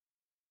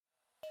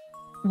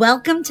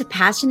Welcome to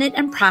Passionate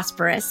and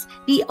Prosperous,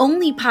 the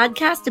only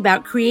podcast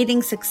about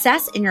creating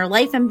success in your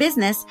life and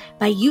business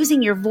by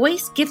using your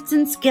voice, gifts,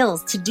 and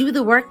skills to do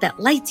the work that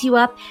lights you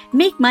up,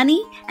 make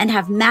money, and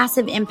have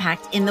massive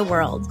impact in the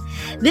world.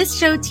 This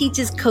show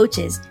teaches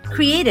coaches,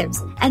 creatives,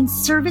 and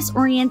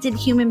service-oriented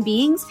human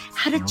beings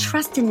how to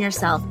trust in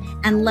yourself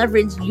and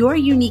leverage your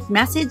unique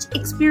message,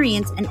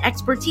 experience, and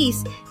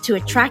expertise to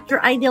attract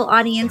your ideal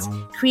audience,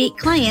 create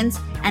clients,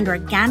 and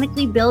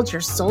organically build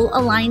your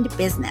soul-aligned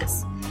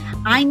business.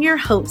 I'm your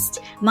host,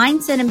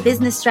 mindset and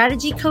business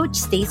strategy coach,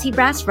 Stacey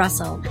Brass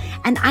Russell,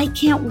 and I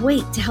can't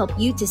wait to help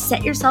you to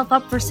set yourself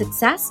up for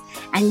success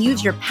and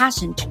use your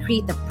passion to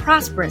create the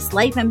prosperous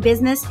life and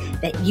business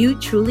that you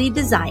truly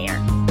desire.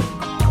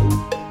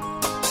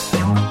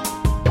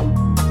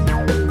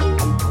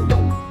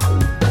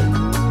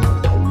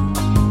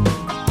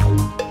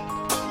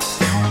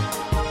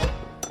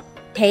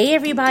 Hey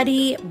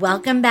everybody,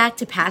 welcome back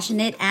to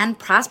Passionate and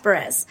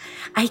Prosperous.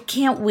 I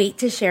can't wait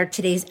to share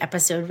today's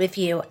episode with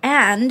you.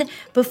 And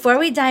before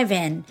we dive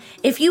in,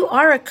 if you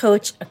are a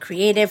coach, a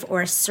creative,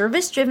 or a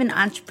service-driven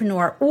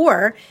entrepreneur,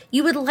 or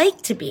you would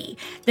like to be,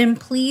 then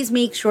please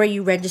make sure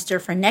you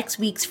register for next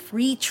week's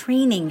free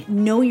training,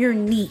 Know Your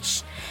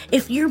Niche.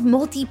 If you're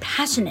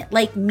multi-passionate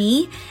like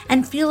me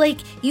and feel like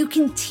you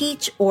can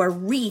teach or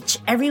reach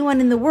everyone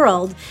in the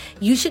world,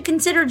 you should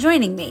consider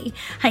joining me.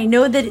 I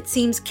know that it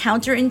seems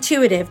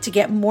counterintuitive to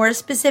get more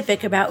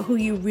specific about who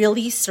you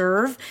really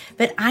serve,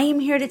 but I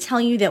am here to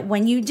tell you that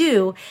when you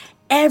do,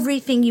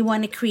 everything you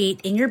want to create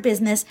in your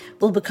business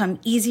will become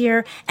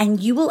easier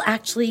and you will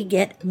actually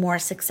get more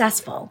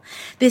successful.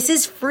 This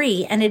is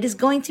free and it is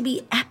going to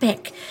be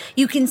epic.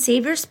 You can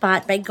save your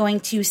spot by going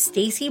to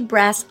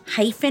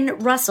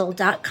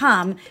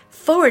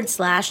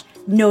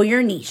staceybrass-russell.com/Know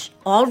Your Niche,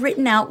 all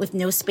written out with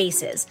no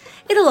spaces.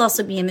 It'll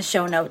also be in the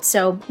show notes,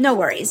 so no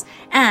worries.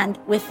 And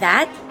with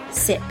that,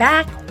 sit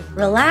back,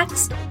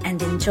 relax,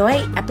 and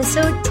enjoy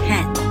episode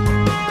 10.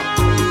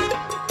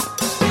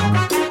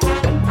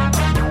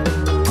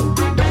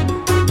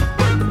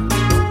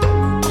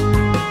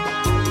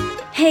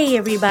 Hey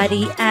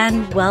everybody,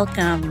 and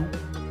welcome.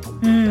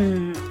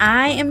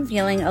 I am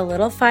feeling a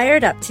little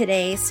fired up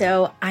today,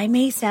 so I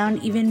may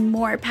sound even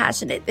more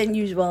passionate than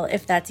usual,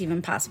 if that's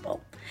even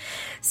possible.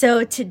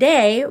 So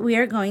today we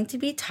are going to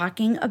be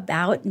talking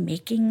about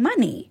making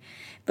money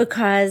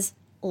because,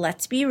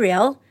 let's be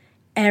real,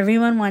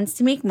 everyone wants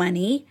to make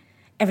money.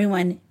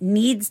 Everyone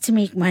needs to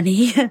make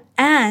money.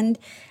 And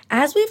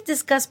as we've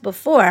discussed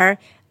before,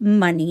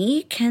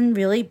 money can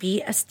really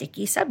be a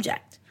sticky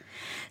subject.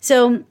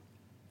 So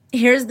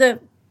here's the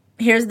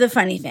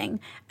funny thing.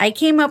 I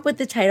came up with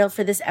the title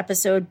for this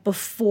episode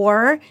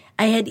before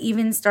I had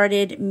even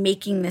started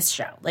making this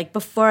show, like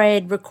before I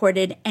had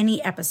recorded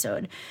any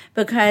episode,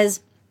 because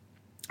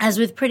as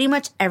with pretty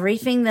much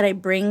everything that I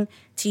bring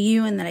to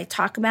you and that I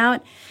talk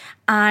about,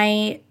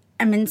 I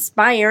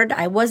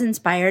was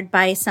inspired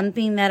by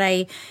something that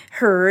I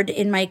heard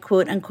in my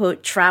quote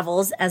unquote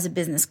travels as a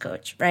business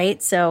coach,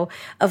 right? So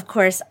of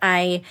course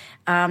I'm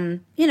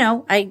online.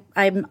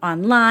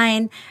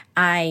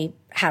 I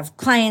have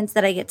clients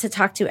that I get to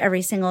talk to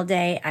every single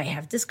day. I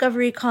have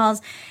discovery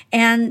calls.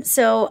 And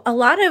so a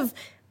lot of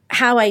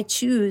how I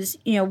choose,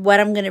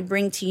 what I'm going to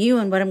bring to you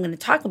and what I'm going to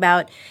talk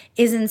about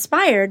is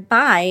inspired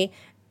by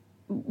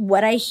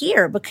what I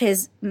hear,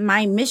 because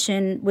my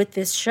mission with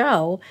this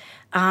show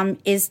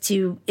is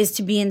to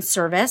be in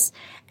service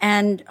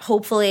and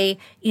hopefully,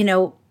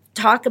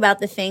 talk about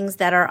the things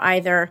that are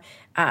either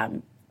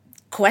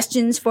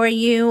questions for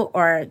you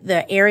or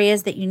the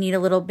areas that you need a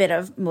little bit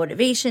of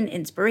motivation,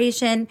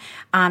 inspiration,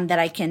 that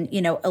I can,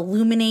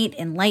 illuminate,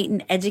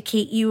 enlighten,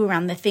 educate you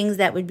around the things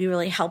that would be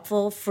really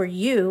helpful for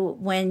you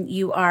when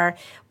you are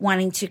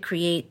wanting to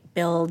create,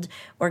 build,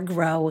 or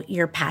grow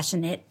your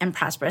passionate and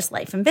prosperous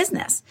life and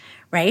business,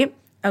 right?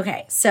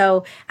 Okay,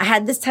 so I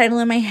had this title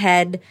in my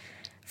head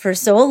for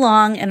so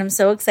long, and I'm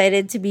so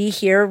excited to be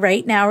here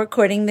right now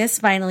recording this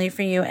finally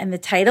for you. And the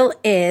title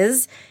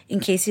is, in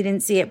case you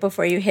didn't see it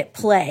before you hit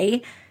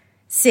play,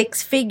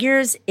 6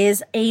 Figures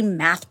is a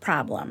Math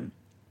Problem.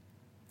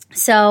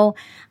 So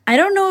I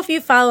don't know if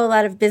you follow a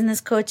lot of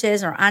business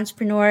coaches or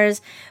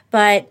entrepreneurs,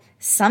 but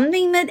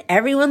something that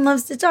everyone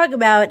loves to talk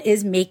about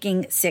is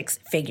making 6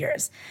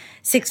 figures.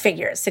 6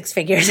 figures.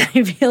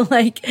 I feel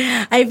like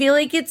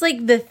it's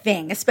like the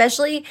thing,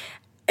 especially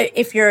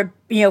if you're,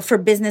 for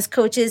business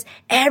coaches,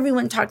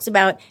 everyone talks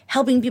about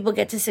helping people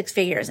get to 6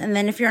 figures. And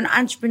then if you're an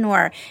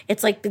entrepreneur,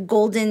 it's like the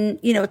golden,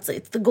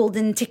 it's the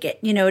golden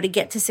ticket, to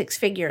get to 6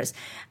 figures.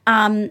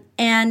 And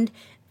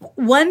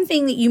one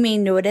thing that you may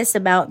notice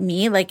about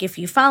me, like if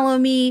you follow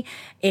me,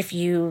 if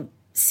you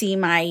see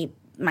my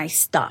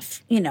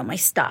stuff,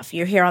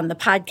 you're here on the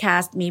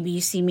podcast, maybe you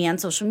see me on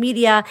social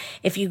media,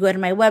 if you go to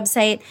my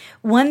website,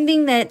 one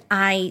thing that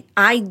I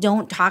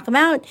don't talk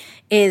about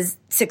is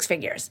 6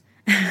 figures.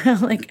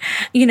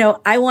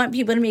 I want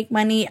people to make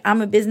money.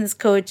 I'm a business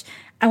coach.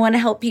 I want to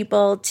help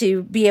people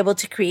to be able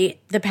to create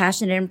the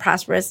passionate and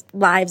prosperous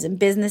lives and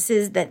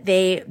businesses that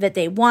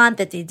they want,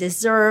 that they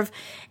deserve.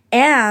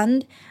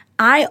 And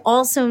I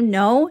also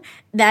know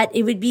that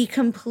it would be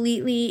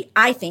completely,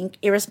 I think,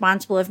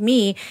 irresponsible of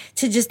me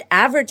to just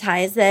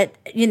advertise that,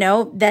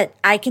 that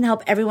I can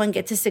help everyone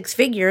get to six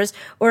figures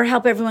or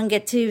help everyone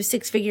get to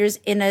six figures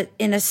in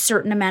a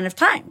certain amount of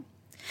time.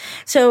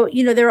 So,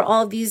 there are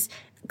all these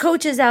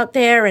coaches out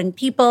there and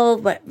people,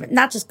 but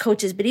not just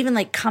coaches, but even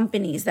like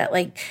companies that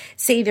like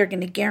say they're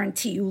going to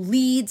guarantee you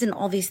leads and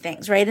all these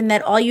things, right? And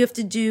that all you have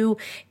to do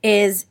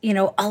is,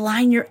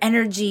 align your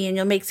energy and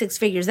you'll make six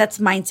figures. That's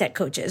mindset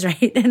coaches,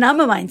 right? And I'm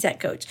a mindset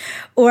coach.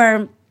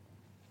 Or,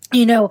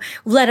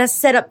 let us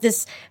set up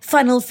this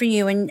funnel for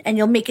you and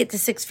you'll make it to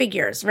six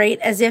figures, right?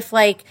 As if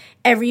like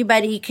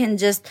everybody can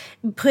just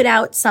put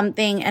out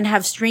something and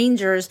have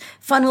strangers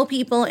funnel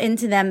people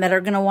into them that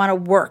are going to want to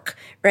work,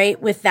 right,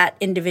 with that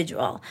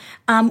individual.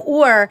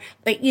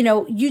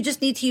 You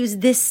just need to use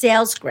this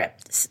sales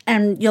script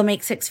and you'll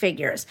make six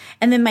figures.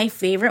 And then my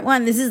favorite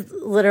one, this is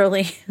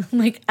literally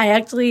like, I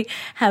actually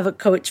have a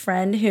coach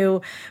friend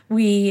who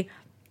we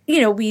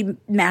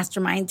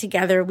mastermind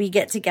together, we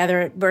get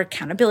together, we're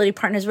accountability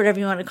partners, whatever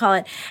you want to call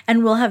it.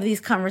 And we'll have these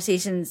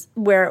conversations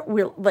where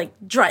we'll like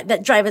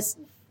it drives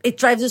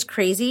us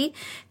crazy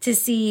to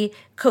see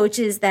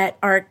coaches that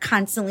are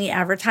constantly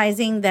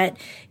advertising that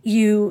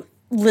you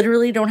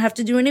literally don't have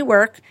to do any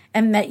work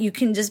and that you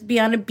can just be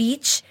on a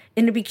beach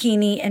in a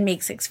bikini and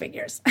make six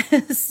figures.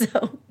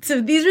 So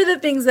these are the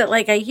things that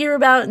like I hear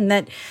about and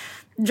that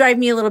drive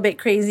me a little bit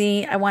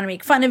crazy. I want to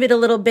make fun of it a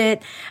little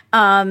bit.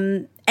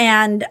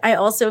 And I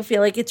also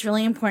feel like it's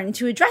really important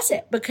to address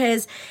it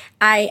because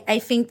I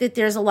think that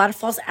there's a lot of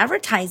false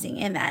advertising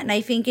in that. And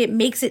I think it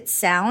makes it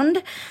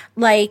sound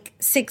like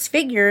six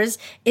figures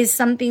is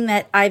something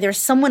that either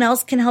someone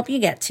else can help you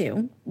get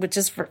to, which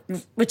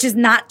is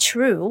not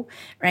true,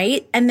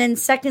 right? And then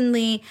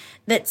secondly,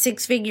 that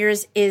six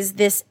figures is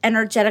this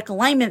energetic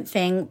alignment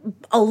thing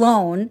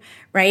alone,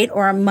 right?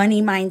 Or a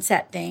money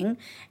mindset thing.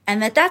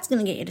 And that's going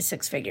to get you to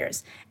six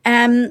figures.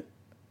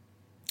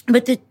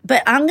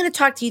 But I'm going to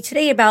talk to you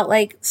today about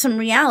like some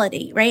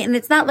reality, right? And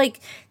it's not like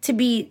to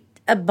be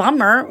a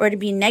bummer or to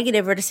be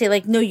negative or to say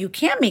like, no, you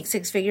can't make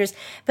six figures.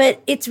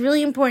 But it's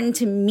really important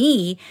to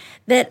me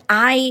that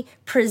I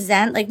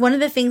present, like one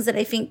of the things that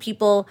I think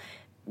people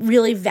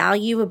really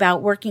value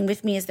about working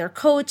with me as their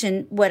coach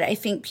and what I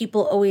think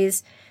people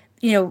always,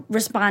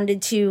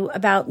 responded to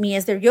about me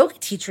as their yoga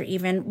teacher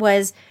even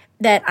was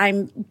that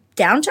I'm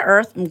down to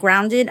earth, I'm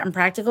grounded, I'm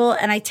practical,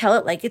 and I tell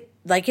it like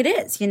it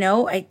is,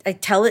 I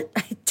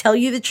tell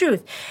you the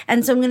truth.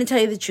 And so I'm going to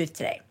tell you the truth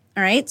today.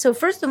 All right. So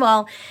first of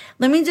all,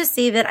 let me just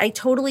say that I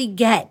totally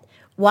get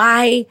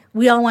why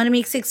we all want to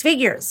make six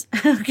figures.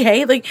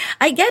 Okay. Like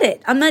I get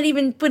it. I'm not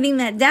even putting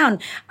that down.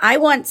 I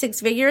want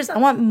six figures. I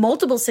want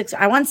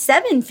I want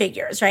seven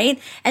figures, right?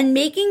 And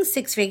making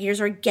six figures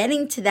or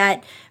getting to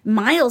that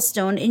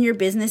milestone in your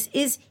business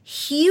is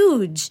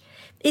huge.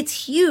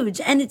 It's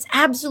huge. And it's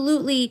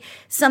absolutely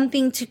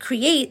something to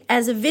create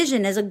as a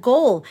vision, as a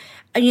goal,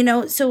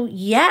 so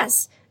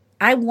yes,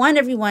 I want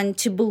everyone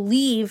to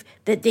believe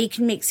that they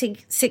can make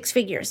six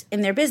figures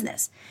in their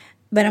business.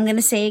 But I'm going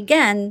to say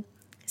again,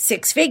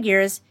 six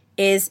figures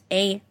is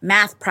a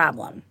math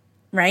problem,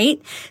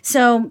 right?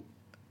 So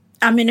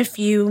I'm in a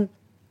few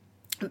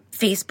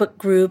Facebook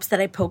groups that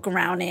I poke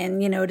around in,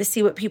 to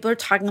see what people are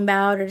talking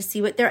about or to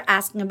see what they're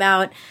asking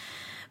about.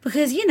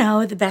 Because,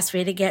 the best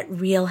way to get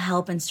real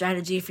help and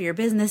strategy for your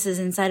business is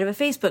inside of a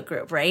Facebook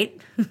group, right?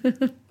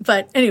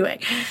 But anyway,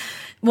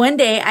 one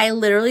day I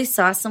literally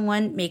saw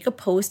someone make a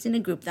post in a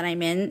group that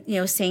I'm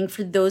in, saying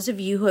for those of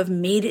you who have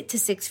made it to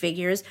six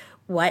figures,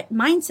 what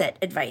mindset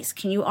advice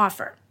can you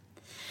offer?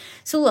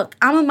 So look,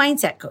 I'm a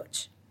mindset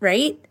coach,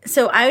 right?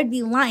 So I would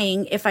be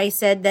lying if I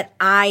said that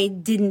I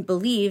didn't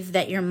believe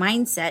that your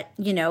mindset,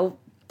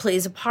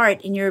 plays a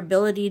part in your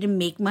ability to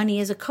make money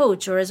as a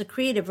coach or as a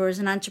creative or as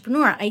an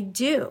entrepreneur. I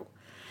do.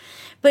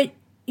 But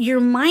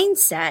your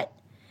mindset,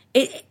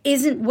 it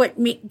isn't what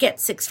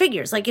gets six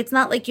figures. Like, it's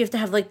not like you have to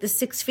have like the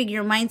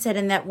 6-figure mindset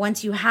and that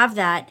once you have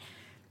that,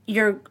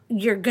 you're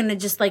going to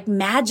just like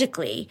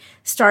magically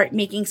start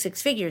making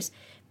six figures.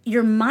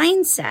 Your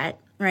mindset,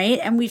 right?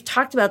 And we've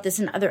talked about this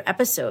in other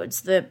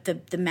episodes,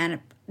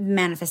 the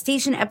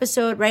manifestation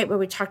episode, right? Where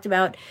we talked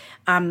about,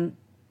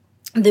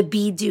 the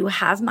be, do,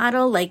 have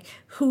model, like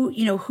who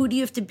do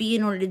you have to be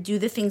in order to do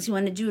the things you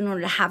want to do in order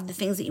to have the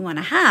things that you want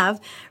to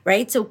have,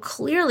 right? So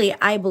clearly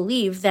I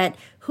believe that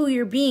who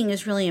you're being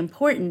is really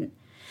important.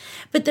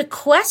 But the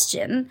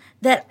question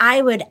that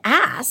I would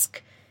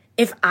ask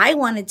if I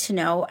wanted to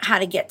know how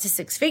to get to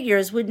six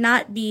figures would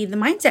not be the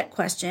mindset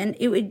question.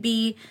 It would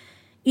be,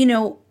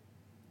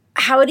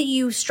 how do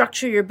you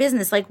structure your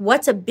business? Like,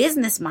 what's a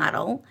business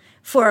model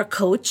for a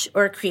coach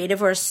or a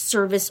creative or a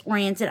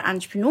service-oriented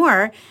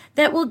entrepreneur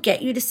that will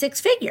get you to six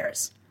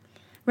figures,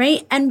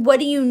 right? And what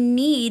do you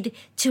need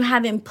to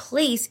have in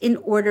place in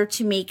order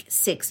to make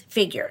six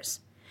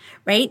figures,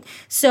 right?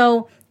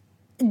 So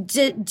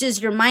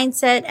does your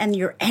mindset and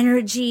your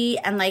energy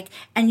and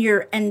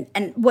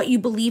what you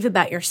believe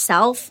about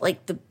yourself,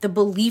 like the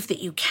belief that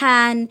you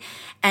can,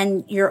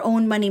 and your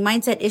own money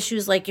mindset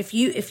issues, like if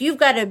you've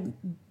got a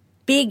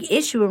big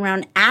issue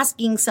around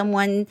asking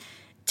someone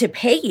to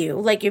pay you.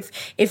 Like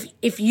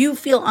if you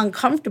feel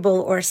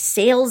uncomfortable or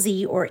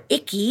salesy or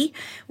icky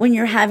when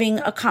you're having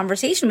a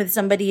conversation with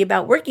somebody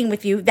about working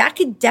with you, that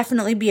could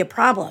definitely be a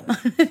problem.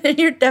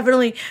 You're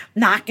definitely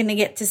not going to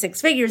get to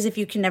six figures if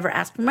you can never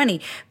ask for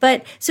money.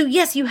 But so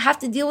yes, you have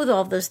to deal with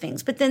all of those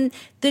things. But then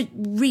the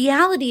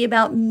reality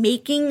about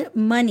making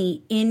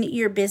money in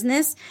your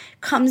business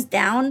comes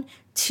down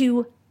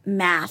to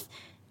math,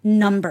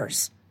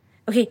 numbers.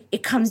 Okay,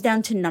 it comes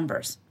down to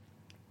numbers.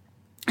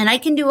 And I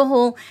can do a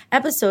whole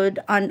episode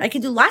I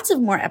could do lots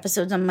of more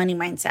episodes on money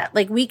mindset.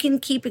 Like we can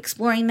keep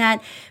exploring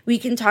that. We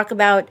can talk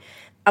about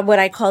what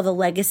I call the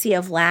legacy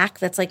of lack.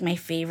 That's like my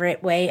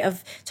favorite way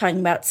of talking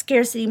about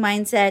scarcity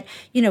mindset.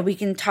 We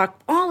can talk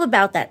all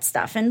about that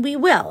stuff, and we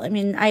will. I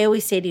mean, I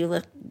always say to you,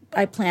 look,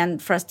 I plan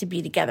for us to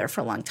be together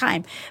for a long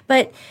time.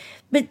 But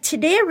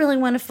today I really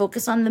want to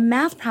focus on the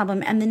math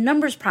problem and the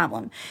numbers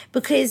problem,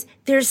 because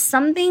there's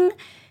something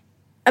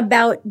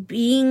about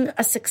being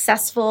a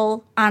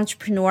successful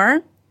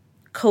entrepreneur,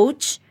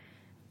 coach,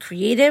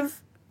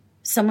 creative,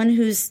 someone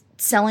who's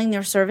selling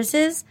their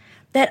services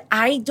that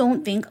I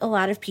don't think a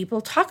lot of people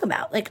talk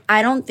about. Like,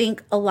 I don't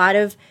think a lot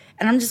of,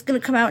 and I'm just going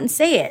to come out and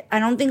say it, I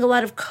don't think a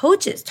lot of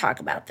coaches talk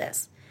about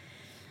this,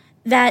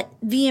 that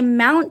the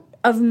amount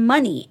of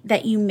money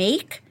that you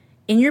make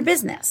in your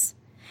business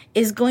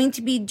is going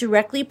to be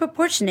directly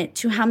proportionate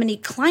to how many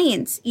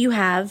clients you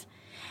have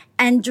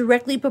and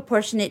directly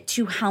proportionate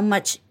to how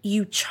much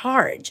you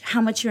charge, how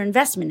much your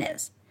investment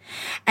is.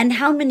 And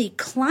how many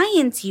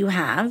clients you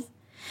have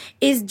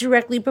is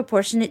directly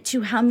proportionate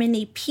to how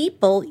many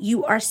people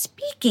you are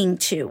speaking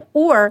to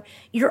or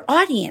your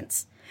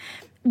audience.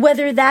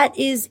 Whether that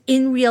is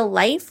in real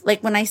life,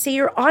 like when I say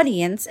your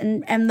audience,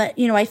 and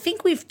I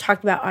think we've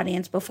talked about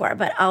audience before,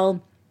 but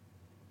I'll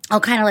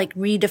kind of like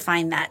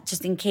redefine that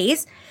just in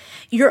case.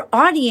 Your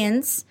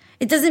audience,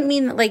 it doesn't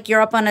mean that like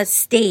you're up on a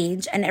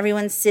stage and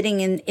everyone's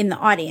sitting in the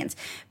audience.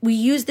 We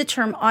use the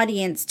term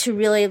audience to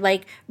really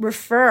like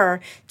refer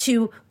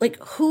to like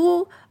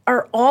who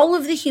are all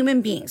of the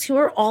human beings, who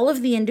are all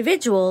of the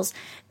individuals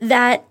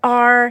that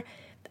are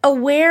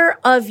aware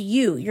of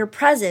you, your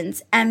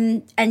presence,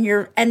 and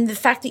the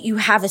fact that you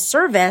have a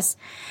service,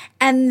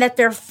 and that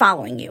they're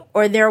following you,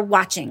 or they're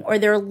watching, or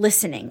they're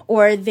listening,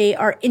 or they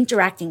are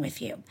interacting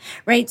with you,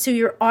 right? So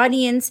your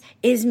audience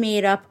is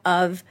made up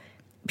of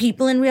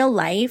people in real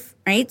life,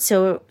 right?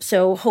 So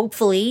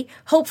hopefully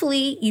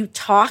you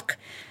talk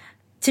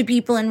to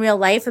people in real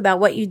life about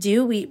what you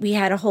do. We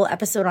had a whole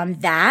episode on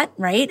that,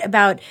 right?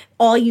 About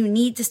all you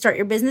need to start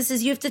your business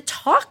is you have to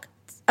talk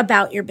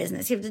about your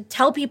business. You have to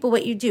tell people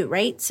what you do,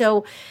 right?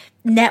 So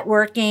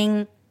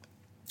networking,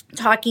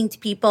 talking to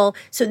people.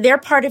 So they're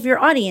part of your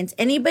audience.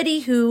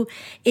 Anybody who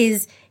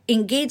is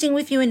engaging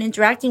with you and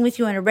interacting with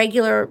you on a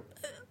regular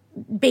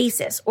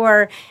basis,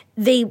 or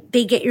they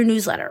get your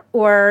newsletter,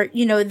 or,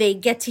 they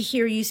get to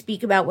hear you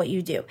speak about what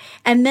you do.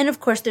 And then of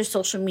course there's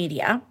social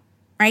media,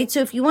 right? So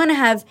if you want to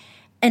have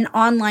an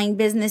online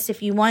business,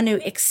 if you want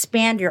to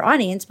expand your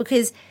audience,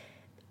 because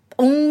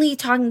only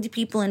talking to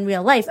people in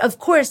real life, of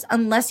course,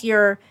 unless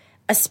you're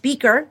a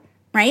speaker,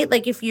 right?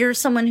 Like if you're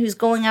someone who's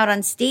going out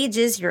on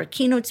stages, you're a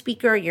keynote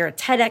speaker, you're a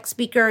TEDx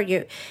speaker,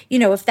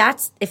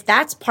 if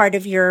that's part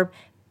of your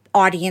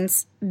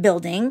audience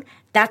building,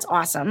 that's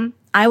awesome.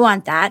 I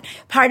want that.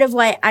 Part of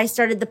why I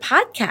started the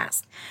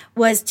podcast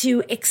was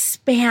to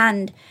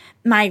expand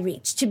my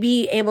reach, to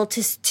be able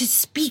to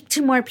speak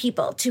to more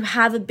people, to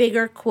have a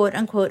bigger quote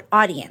unquote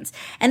audience.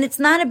 And it's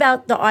not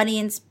about the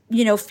audience,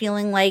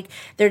 feeling like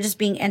they're just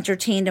being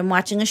entertained and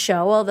watching a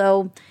show,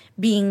 although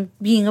being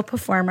a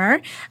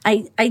performer,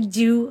 I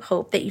do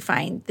hope that you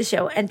find the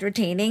show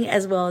entertaining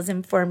as well as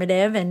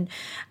informative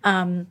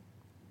and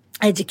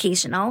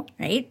educational,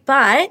 right?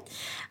 But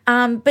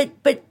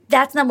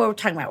that's not what we're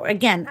talking about.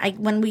 Again,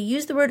 when we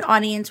use the word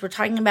audience, we're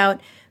talking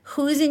about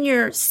who's in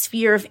your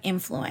sphere of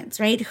influence,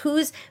 right?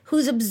 Who's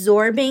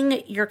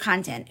absorbing your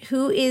content?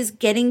 Who is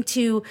getting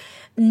to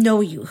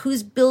know you?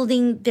 Who's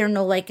building their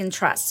know, like, and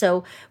trust?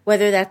 So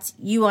whether that's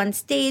you on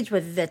stage,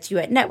 whether that's you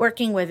at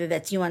networking, whether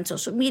that's you on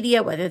social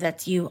media, whether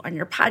that's you on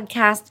your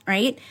podcast,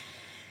 right?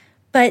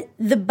 But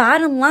the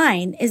bottom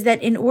line is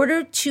that in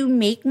order to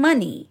make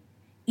money,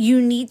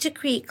 you need to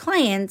create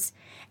clients,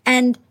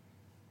 and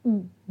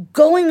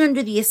going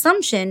under the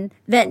assumption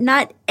that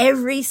not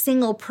every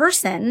single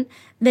person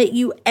that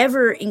you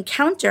ever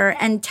encounter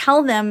and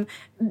tell them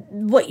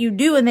what you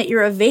do and that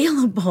you're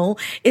available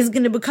is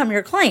going to become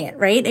your client,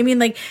 right? I mean,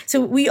 like,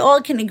 so we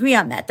all can agree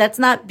on that. That's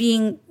not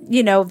being,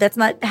 that's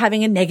not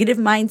having a negative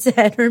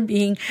mindset or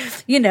being,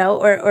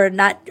 or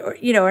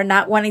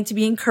not wanting to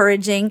be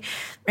encouraging,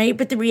 right?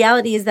 But the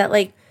reality is that,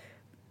 like,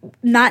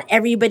 not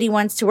everybody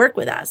wants to work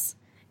with us.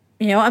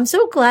 I'm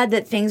so glad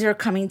that things are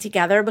coming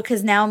together,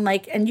 because now I'm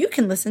like, and you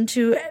can listen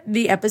to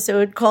the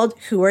episode called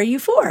Who Are You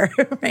For,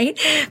 right?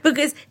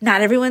 Because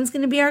not everyone's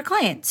going to be our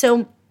client.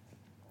 So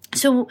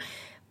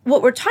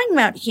what we're talking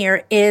about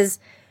here is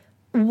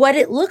what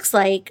it looks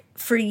like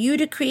for you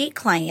to create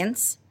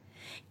clients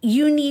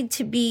you need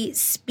to be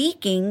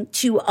speaking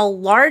to a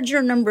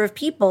larger number of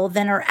people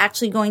than are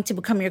actually going to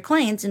become your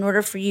clients in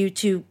order for you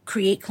to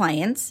create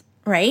clients,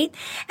 right?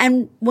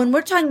 And when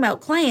we're talking about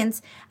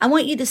clients, I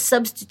want you to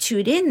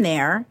substitute in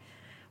there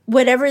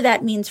whatever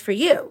that means for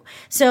you.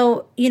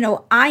 So,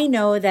 I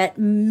know that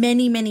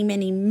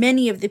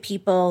many of the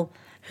people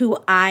who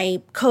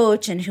I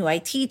coach and who I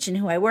teach and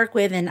who I work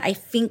with, and I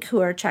think who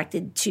are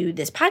attracted to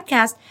this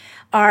podcast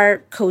are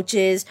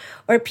coaches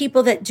or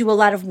people that do a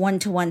lot of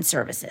one-to-one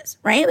services,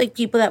 right? Like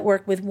people that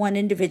work with one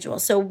individual.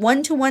 So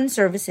one-to-one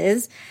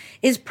services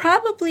is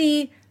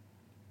probably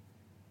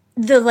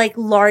the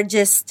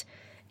largest,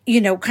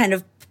 kind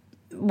of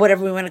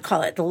whatever we want to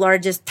call it, the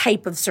largest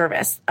type of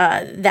service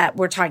that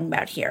we're talking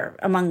about here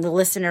among the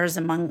listeners,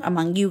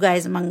 among you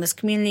guys, among this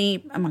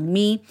community, among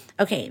me.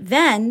 Okay,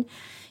 then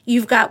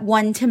you've got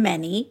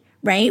one-to-many,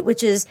 right?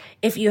 Which is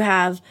if you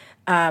have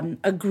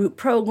a group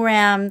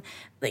program.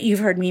 You've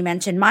heard me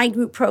mention my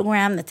group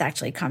program that's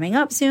actually coming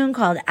up soon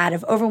called Out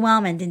of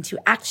Overwhelm and Into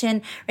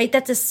Action, right?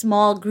 That's a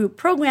small group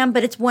program,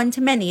 but it's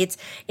one-to-many.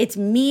 It's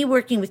me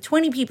working with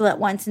 20 people at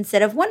once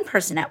instead of one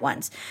person at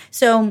once.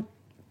 So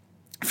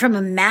from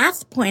a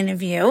math point of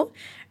view,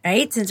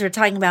 right? Since we're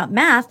talking about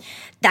math,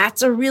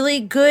 that's a really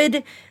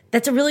good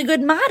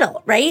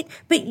model, right?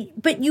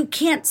 But you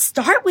can't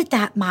start with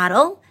that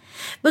model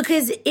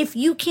because if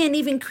you can't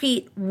even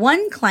create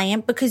one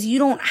client because you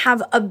don't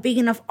have a big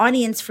enough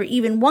audience for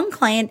even one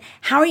client,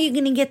 how are you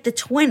going to get the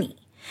 20?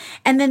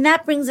 And then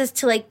that brings us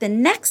to the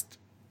next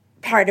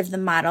part of the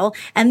model.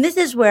 And this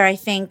is where I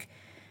think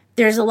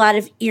there's a lot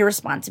of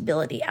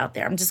irresponsibility out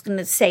there. I'm just going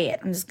to say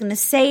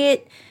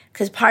it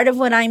because part of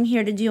what I'm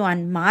here to do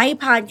on my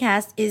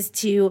podcast is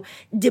to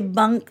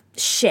debunk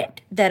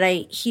shit that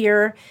I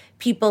hear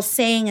people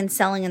saying and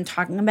selling and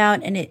talking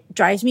about, and it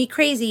drives me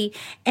crazy.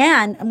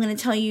 And I'm going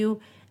to tell you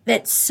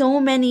that so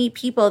many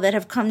people that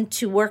have come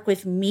to work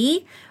with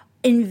me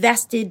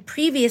invested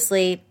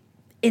previously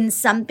in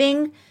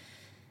something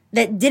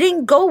that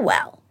didn't go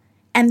well.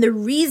 And the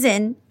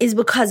reason is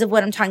because of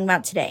what I'm talking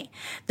about today.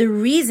 The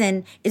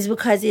reason is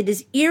because it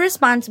is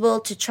irresponsible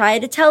to try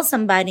to tell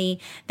somebody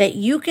that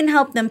you can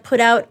help them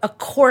put out a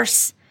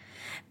course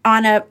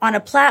on a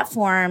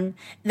platform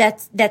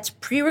that's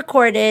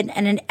pre-recorded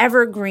and an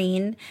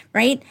evergreen,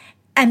 right?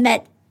 And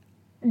that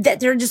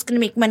they're just going to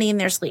make money in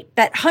their sleep.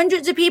 That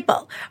hundreds of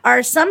people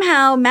are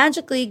somehow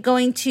magically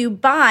going to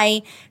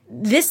buy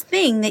this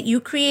thing that you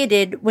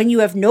created when you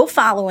have no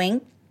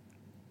following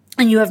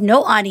and you have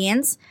no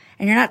audience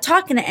and you're not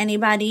talking to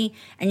anybody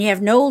and you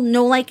have no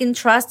like and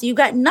trust. You've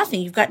got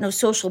nothing. You've got no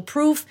social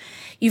proof.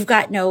 You've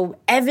got no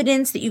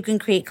evidence that you can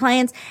create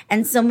clients,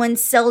 and someone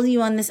sells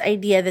you on this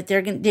idea that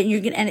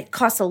and it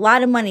costs a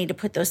lot of money to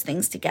put those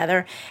things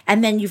together.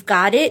 And then you've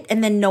got it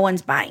and then no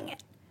one's buying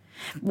it.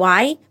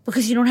 Why?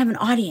 Because you don't have an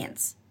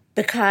audience.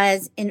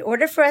 Because in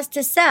order for us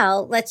to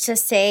sell, let's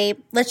just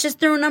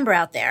throw a number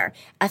out there,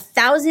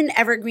 1,000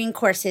 evergreen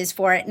courses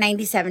for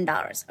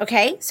 $97.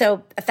 Okay.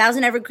 So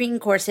 1,000 evergreen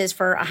courses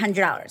for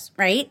 $100,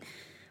 right?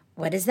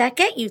 What does that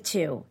get you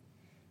to?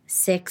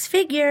 6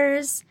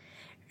 figures,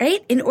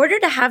 right? In order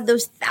to have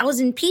those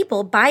 1,000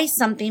 people buy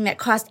something that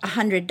costs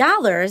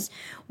 $100,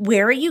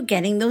 where are you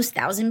getting those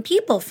 1,000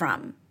 people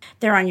from?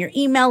 They're on your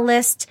email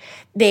list.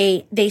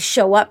 They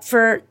show up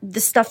for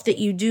the stuff that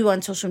you do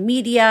on social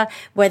media,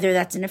 whether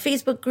that's in a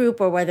Facebook group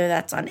or whether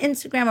that's on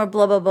Instagram or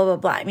blah, blah, blah, blah,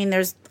 blah. I mean,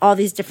 there's all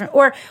these different,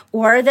 or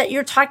that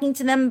you're talking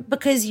to them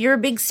because you're a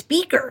big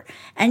speaker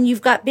and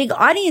you've got big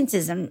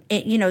audiences and,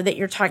 that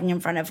you're talking in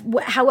front of.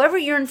 However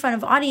you're in front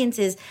of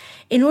audiences,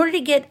 in order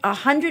to get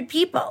 100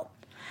 people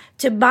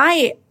to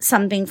buy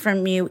something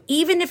from you,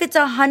 even if it's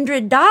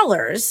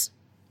 $100,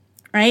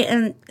 right?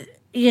 And,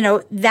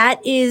 that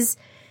is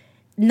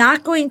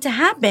not going to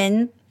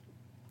happen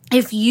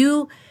if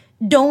you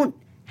don't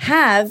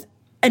have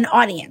an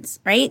audience,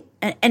 right?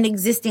 An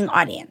existing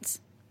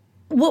audience.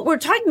 What we're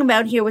talking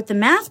about here with the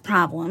math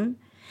problem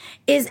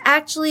is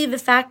actually the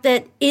fact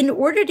that in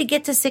order to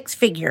get to 6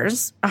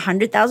 figures,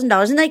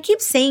 $100,000, and I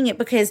keep saying it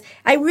because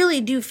I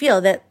really do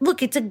feel that,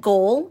 look, it's a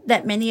goal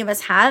that many of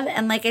us have.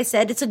 And like I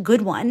said, it's a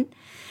good one.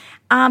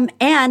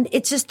 And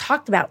it's just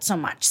talked about so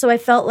much. So I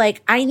felt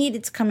like I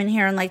needed to come in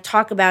here and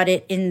talk about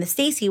it in the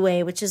Stacey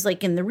way, which is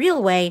in the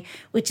real way,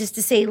 which is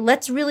to say,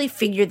 let's really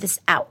figure this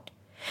out,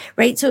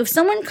 right? So if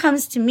someone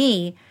comes to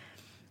me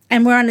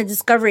and we're on a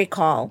discovery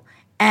call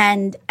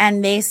and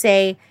they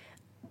say,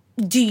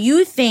 do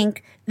you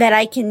think that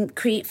I can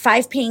create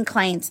 5 paying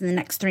clients in the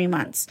next 3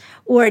 months?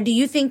 Or do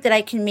you think that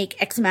I can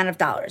make X amount of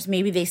dollars?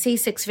 Maybe they say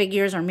 6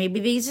 figures, or maybe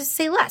they just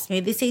say less.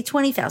 Maybe they say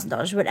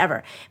 $20,000,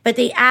 whatever. But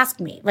they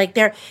ask me,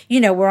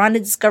 we're on a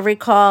discovery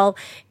call.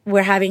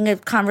 We're having a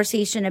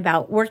conversation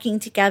about working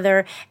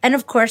together. And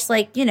of course,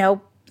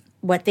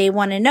 what they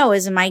want to know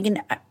is, am I going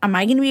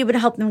to be able to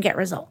help them get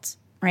results?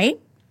 Right?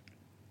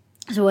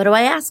 So what do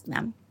I ask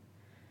them?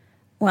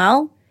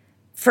 Well,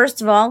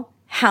 first of all,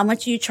 how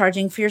much are you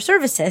charging for your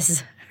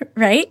services?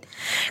 Right?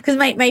 Because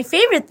my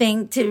favorite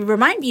thing to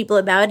remind people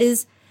about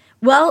is,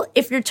 well,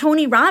 if you're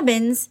Tony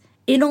Robbins,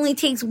 it only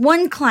takes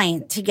one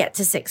client to get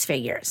to 6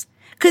 figures.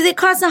 because it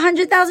costs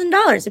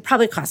 $100,000. It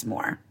probably costs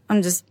more.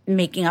 I'm just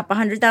making up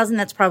 100,000.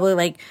 That's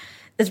probably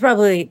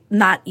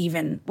not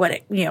even what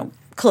it,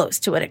 close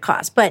to what it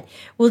costs. But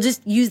we'll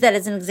just use that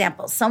as an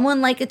example. Someone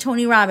like a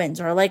Tony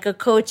Robbins or like a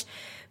coach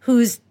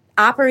who's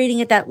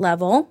operating at that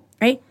level,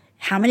 right?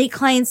 How many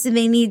clients do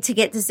they need to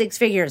get to six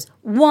figures?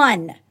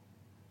 One.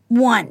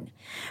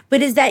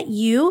 But is that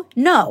you?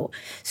 No.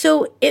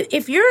 So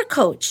if you're a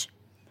coach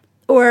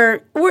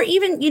or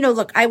even,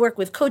 look, I work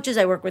with coaches,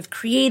 I work with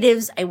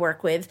creatives, I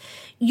work with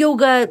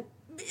yoga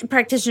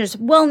practitioners,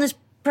 wellness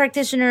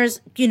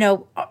practitioners,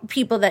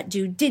 people that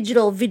do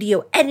digital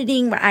video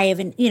editing where I have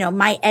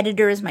my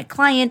editor is my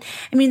client.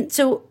 I mean,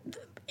 so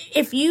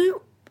if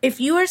you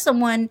are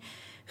someone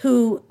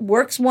who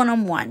works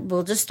one-on-one,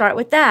 we'll just start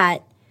with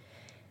that.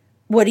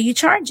 What are you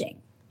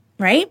charging?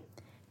 Right?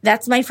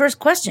 That's my first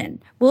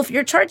question. Well, if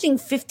you're charging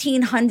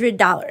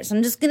 $1,500,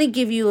 I'm just going to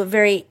give you a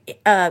very,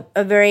 it's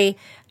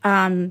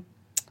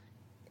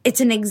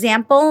an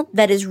example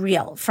that is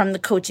real from the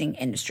coaching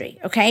industry.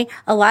 Okay.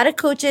 A lot of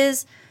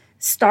coaches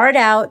start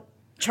out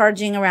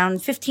charging around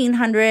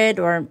 $1,500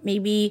 or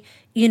maybe,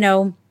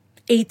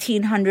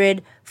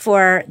 $1,800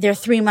 for their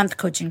 3-month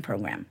coaching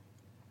program.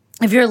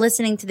 If you're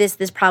listening to this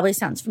probably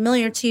sounds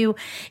familiar to you.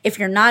 If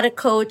you're not a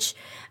coach,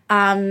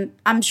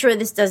 I'm sure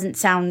this doesn't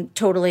sound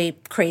totally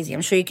crazy.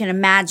 I'm sure you can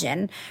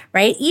imagine,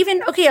 right?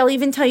 I'll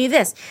even tell you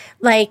this.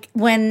 Like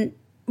when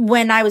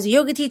I was a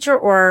yoga teacher,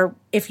 or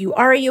if you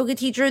are a yoga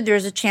teacher,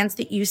 there's a chance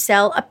that you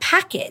sell a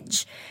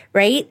package,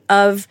 right?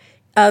 Of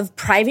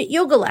private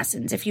yoga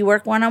lessons if you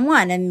work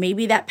one-on-one, and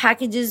maybe that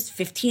package is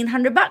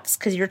 $1,500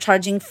 because you're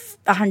charging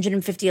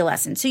 $150 a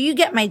lesson. So you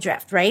get my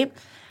drift, right?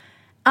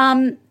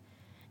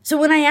 So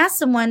when I ask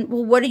someone,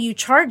 well, what are you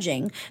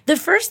charging? The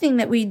first thing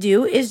that we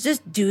do is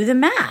just do the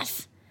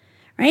math,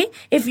 right?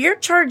 If you're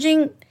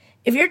charging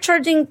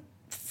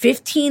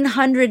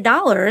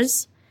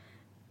 $1,500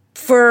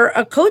 for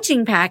a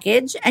coaching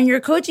package and your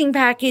coaching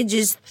package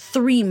is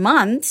 3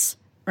 months,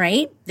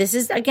 right? This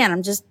is,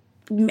 again,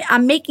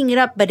 I'm making it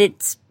up, but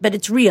it's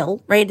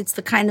real, right? It's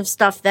the kind of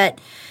stuff that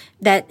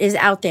is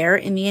out there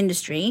in the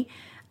industry.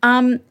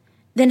 Then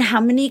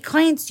how many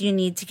clients do you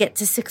need to get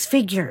to six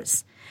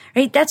figures?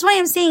 Right? That's why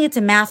I'm saying it's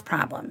a math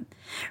problem,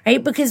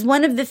 right? Because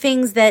one of the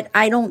things that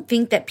I don't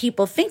think that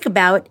people think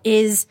about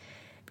is,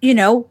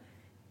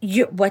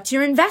 what's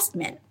your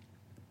investment?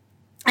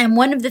 And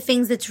one of the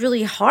things that's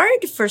really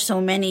hard for so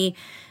many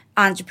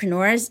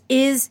entrepreneurs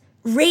is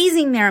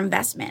raising their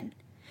investment,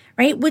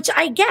 right? Which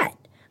I get.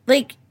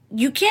 Like,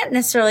 you can't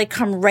necessarily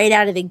come right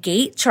out of the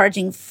gate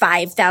charging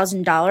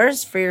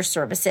 $5,000 for your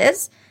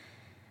services,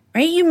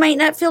 right? You might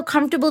not feel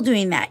comfortable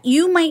doing that.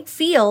 You might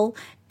feel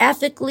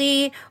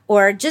ethically,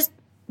 or just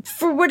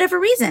for whatever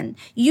reason,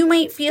 you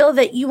might feel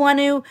that you want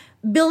to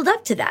build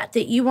up to that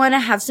you want to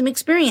have some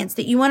experience,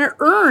 that you want to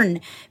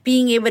earn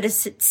being able to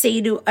say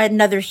to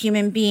another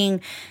human being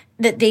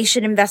that they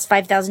should invest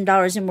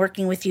 $5,000 in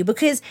working with you.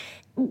 Because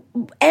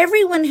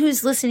everyone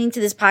who's listening to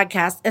this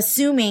podcast,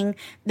 assuming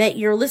that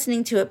you're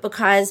listening to it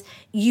because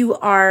you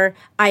are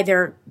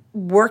either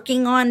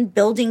working on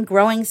building,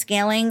 growing,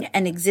 scaling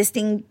an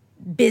existing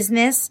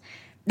business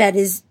that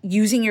is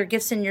using your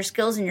gifts and your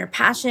skills and your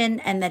passion,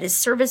 and that is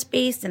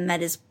service-based, and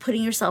that is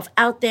putting yourself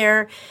out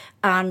there,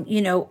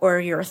 or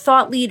you're a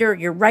thought leader,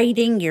 you're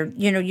writing,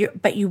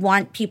 but you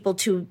want people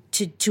to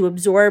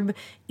absorb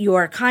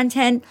your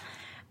content.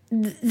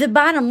 The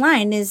bottom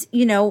line is,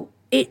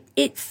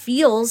 it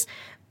feels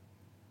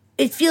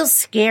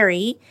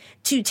scary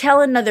to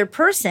tell another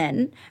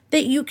person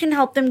that you can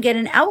help them get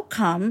an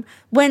outcome,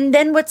 when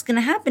then what's going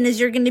to happen is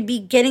you're going to be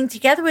getting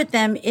together with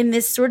them in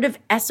this sort of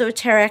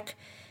esoteric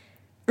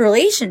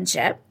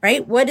relationship,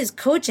 right? What is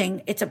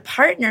coaching? It's a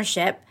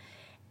partnership,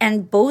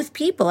 and both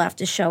people have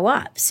to show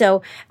up.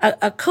 So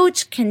a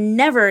coach can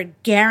never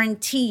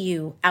guarantee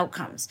you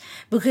outcomes,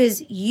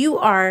 because you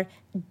are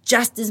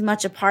just as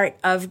much a part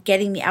of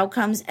getting the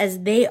outcomes as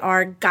they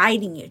are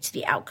guiding you to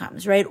the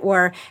outcomes, right?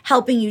 Or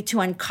helping you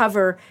to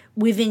uncover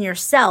within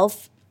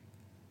yourself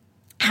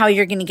how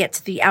you're going to get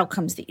to the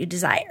outcomes that you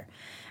desire.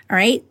 All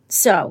right.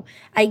 So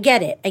I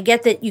get it. I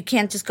get that you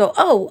can't just go,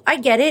 oh, I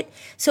get it.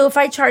 So if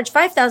I charge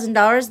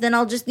 $5,000, then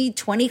I'll just need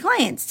 20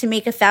 clients to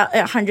make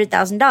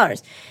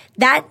 $100,000.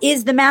 That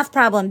is the math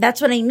problem.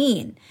 That's what I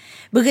mean.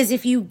 Because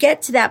if you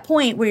get to that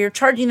point where you're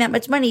charging that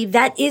much money,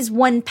 that is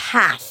one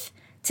path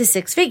to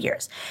six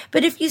figures.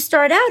 But if you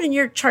start out and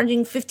you're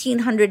charging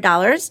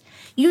 $1,500,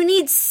 you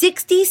need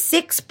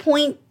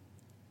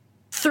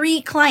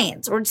 66.3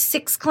 clients or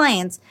 6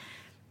 clients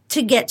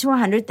to get to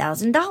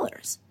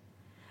 $100,000.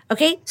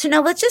 Okay, so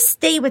now let's just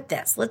stay with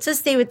this.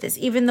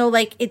 Even though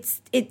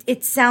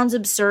it sounds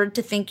absurd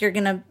to think you're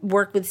going to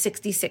work with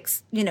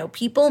 66,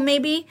 people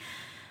maybe,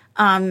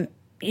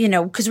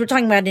 because we're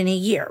talking about in a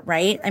year,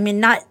 right? I mean,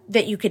 not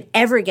that you could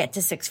ever get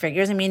to six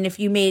figures. I mean, if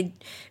you made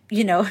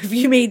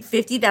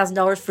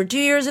 $50,000 for 2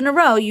 years in a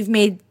row, you've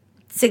made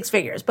six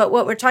figures. But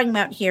what we're talking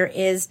about here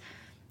is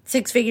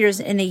six figures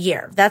in a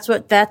year. That's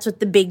what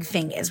the big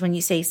thing is. When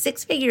you say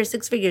six figures,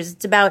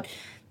 it's about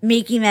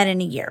making that in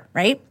a year,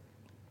 right?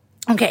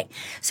 Okay,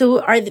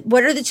 so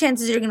what are the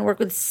chances you're going to work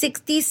with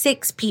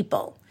 66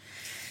 people?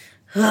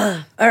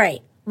 All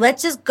right,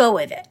 let's just go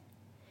with it.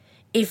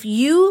 If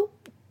you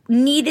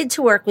needed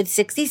to work with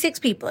 66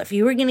 people, if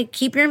you were going to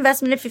keep your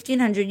investment at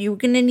 1,500, you were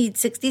going to need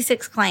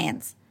 66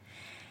 clients.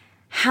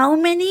 How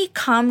many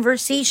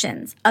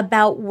conversations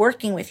about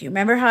working with you?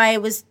 Remember how I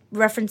was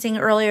referencing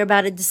earlier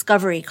about a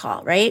discovery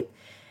call, right?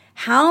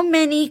 How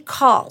many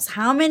calls,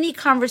 how many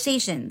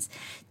conversations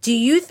do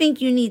you think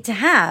you need to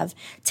have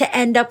to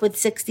end up with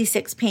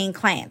 66 paying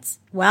clients?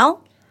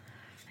 Well,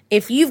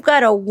 if you've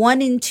got a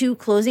 1 in 2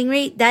 closing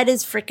rate, that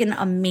is freaking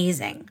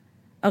amazing.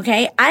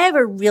 Okay. I have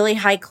a really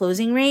high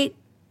closing rate.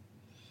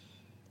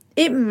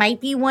 It might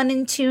be 1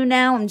 in 2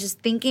 now. I'm just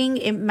thinking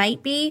it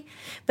might be,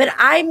 but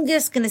I'm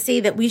just going to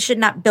say that we should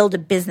not build a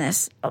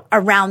business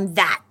around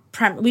that.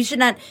 We should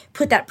not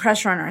put that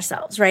pressure on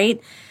ourselves, right?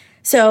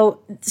 So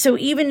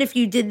even if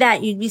you did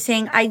that, you'd be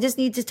saying, I just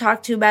need to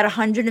talk to about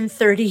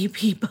 130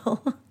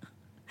 people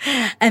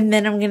and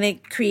then I'm going to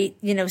create,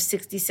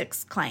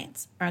 66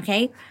 clients.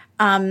 Okay.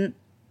 But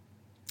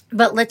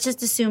let's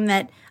just assume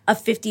that a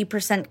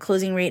 50%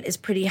 closing rate is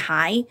pretty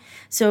high.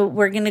 So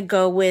we're going to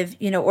go with,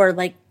 so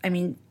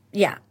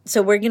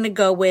we're going to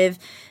go with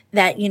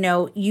that,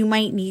 you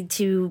might need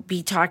to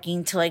be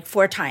talking to like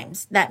 4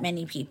 times that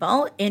many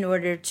people in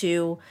order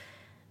to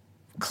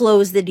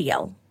close the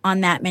deal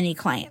on that many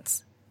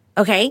clients.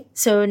 Okay.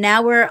 So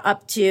now we're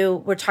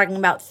talking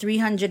about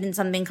 300 and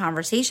something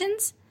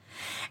conversations.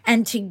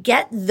 And to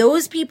get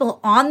those people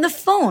on the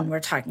phone, we're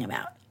talking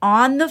about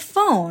on the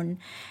phone,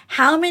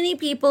 how many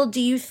people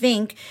do you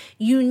think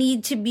you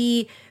need to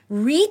be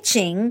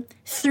reaching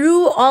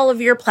through all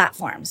of your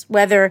platforms,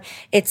 whether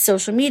it's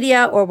social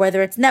media or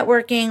whether it's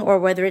networking or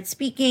whether it's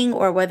speaking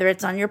or whether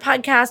it's on your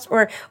podcast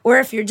or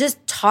if you're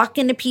just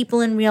talking to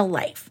people in real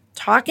life,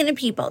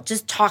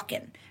 just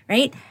talking,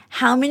 right?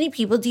 How many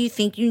people do you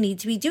think you need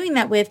to be doing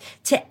that with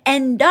to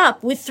end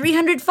up with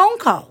 300 phone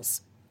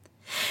calls?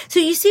 So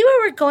you see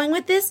where we're going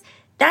with this?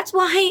 That's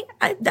why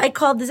I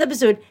called this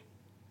episode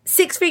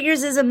 6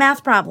 figures is a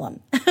math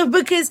problem.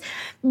 Because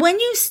when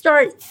you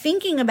start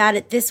thinking about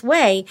it this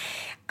way,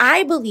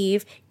 I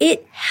believe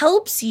it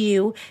helps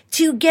you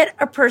to get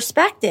a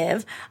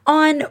perspective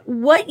on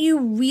what you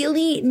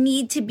really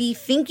need to be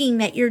thinking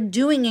that you're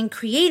doing and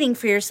creating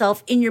for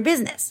yourself in your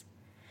business,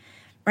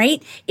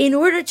 right? In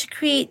order to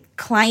create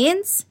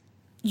clients,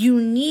 you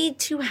need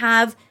to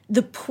have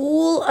the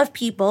pool of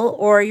people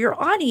or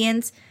your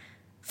audience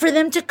for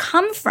them to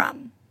come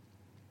from.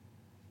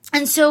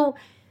 And so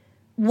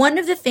one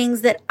of the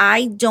things that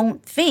I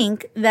don't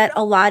think that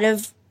a lot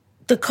of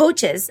the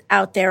coaches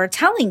out there are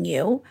telling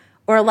you,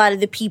 or a lot of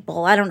the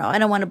people, I don't know, I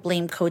don't want to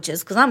blame coaches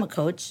because I'm a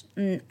coach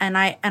and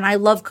I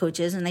love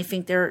coaches and I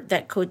think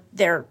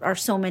there are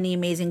so many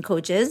amazing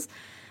coaches.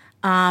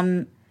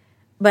 But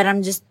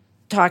I'm just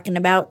talking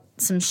about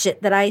some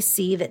shit that I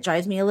see that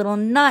drives me a little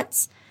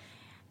nuts.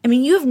 I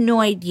mean, you have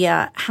no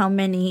idea how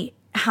many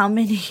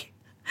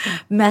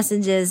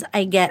messages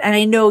I get, and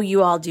I know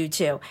you all do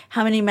too,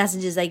 how many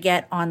messages I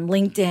get on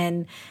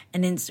LinkedIn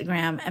and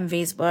Instagram and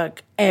Facebook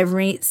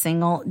every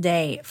single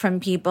day from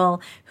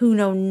people who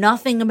know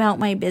nothing about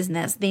my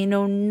business. They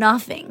know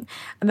nothing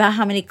about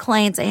how many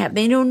clients I have.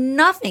 They know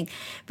nothing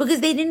because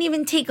they didn't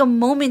even take a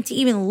moment to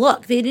even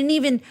look. They didn't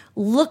even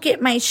look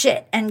at my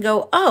shit and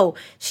go, oh,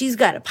 she's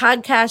got a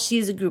podcast. She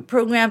has a group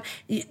program.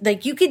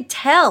 Like you could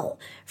tell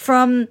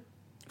from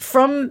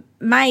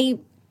my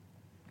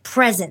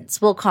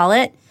presence, we'll call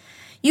it,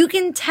 you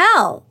can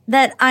tell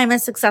that I'm a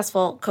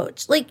successful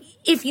coach. Like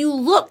if you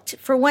looked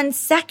for 1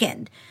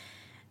 second,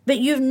 but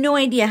you have no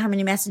idea how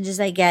many messages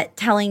I get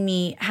telling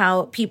me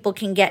how people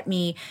can get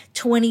me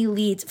 20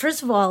 leads.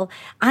 First of all,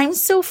 I'm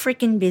so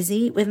freaking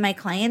busy with my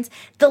clients.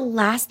 The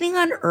last thing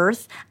on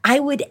earth I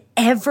would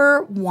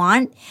ever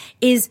want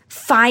is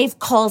 5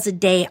 calls a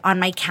day on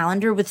my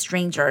calendar with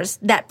strangers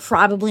that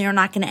probably are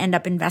not going to end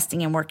up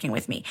investing and working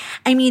with me.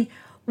 I mean,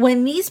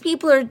 when these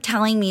people are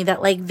telling me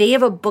that like they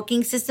have a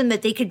booking system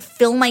that they could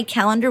fill my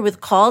calendar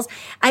with calls,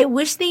 I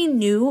wish they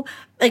knew,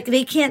 like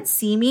they can't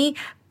see me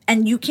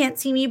and you can't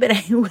see me, but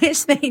I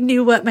wish they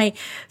knew what my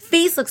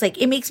face looks like.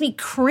 It makes me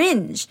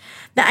cringe.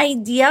 The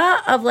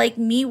idea of like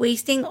me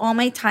wasting all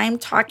my time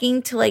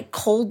talking to like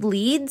cold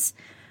leads.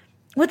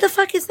 What the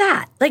fuck is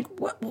that? Like,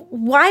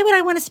 why would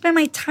I want to spend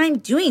my time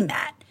doing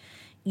that?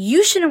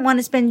 You shouldn't want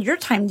to spend your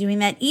time doing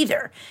that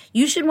either.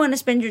 You should want to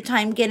spend your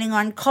time getting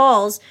on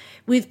calls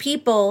with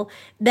people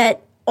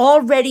that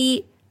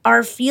already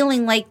are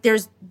feeling like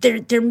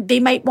they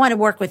might want to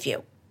work with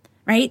you,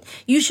 right?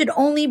 You should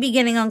only be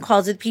getting on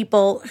calls with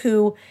people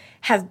who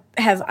have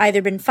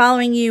either been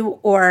following you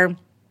or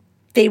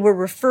they were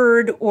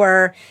referred,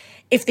 or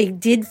if they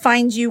did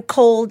find you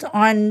cold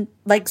on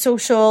like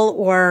social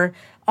or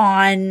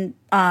on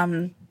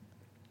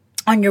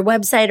your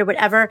website or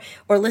whatever,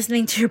 or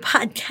listening to your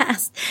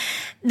podcast,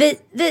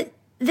 that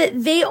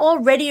they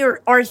already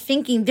are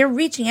thinking they're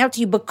reaching out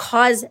to you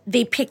because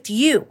they picked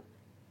you,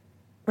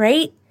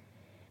 right?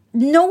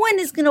 no one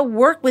is going to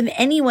work with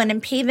anyone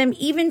and pay them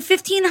even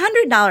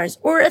 $1,500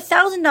 or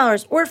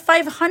 $1,000 or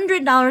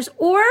 $500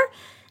 or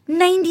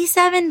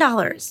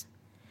 $97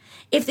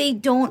 if they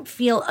don't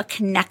feel a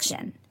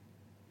connection,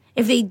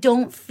 if they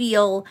don't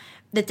feel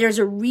that there's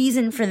a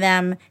reason for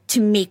them to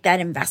make that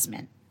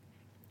investment,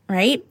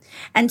 right?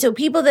 And so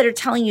people that are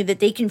telling you that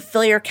they can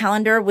fill your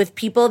calendar with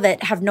people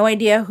that have no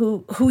idea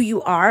who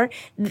you are,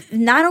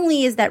 not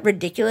only is that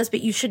ridiculous,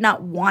 but you should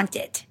not want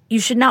it. You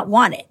should not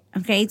want it,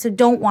 okay? So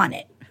don't want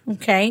it.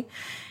 Okay.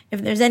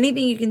 If there's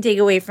anything you can take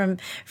away from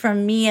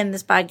me and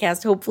this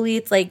podcast, hopefully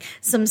it's like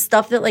some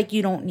stuff that like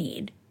you don't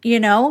need,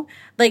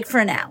 like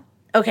for now.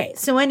 Okay.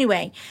 So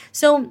anyway,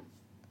 so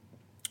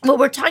what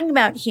we're talking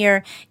about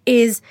here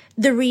is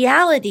the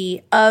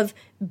reality of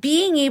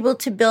being able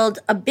to build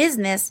a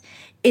business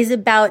is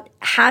about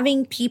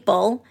having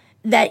people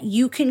that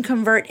you can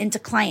convert into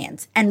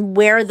clients, and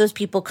where are those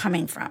people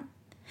coming from?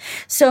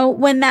 So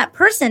when that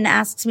person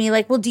asks me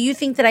like, well, do you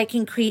think that I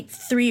can create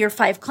 3 or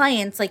 5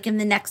 clients like in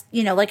the next,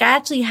 like I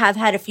actually have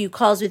had a few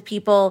calls with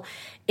people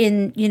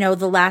in,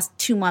 the last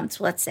 2 months,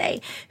 let's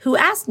say, who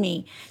asked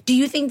me, do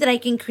you think that I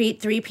can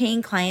create 3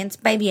 paying clients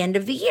by the end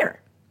of the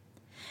year?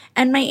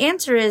 And my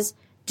answer is,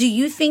 do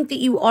you think that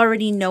you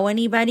already know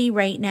anybody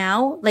right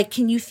now? Like,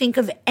 can you think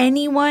of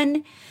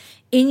anyone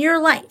in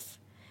your life,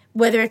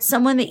 whether it's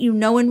someone that you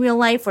know in real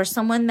life or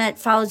someone that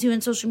follows you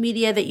on social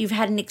media that you've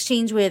had an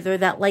exchange with or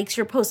that likes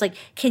your post? Like,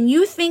 can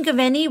you think of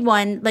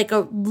anyone,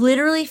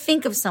 literally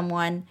think of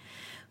someone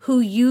who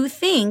you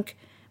think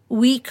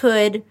we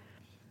could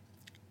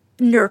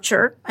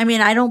nurture? I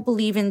mean, I don't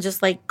believe in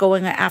just like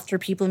going after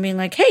people and being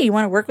like, hey, you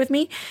want to work with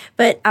me?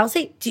 But I'll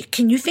say,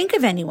 can you think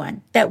of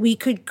anyone that we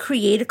could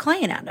create a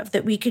client out of,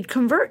 that we could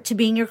convert to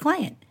being your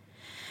client?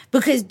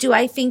 Because do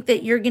I think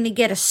that you're going to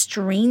get a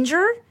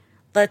stranger,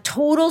 a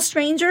total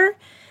stranger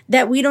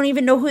that we don't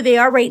even know who they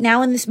are right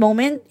now in this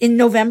moment in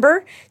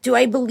November? Do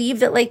I believe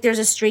that like there's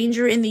a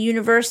stranger in the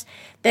universe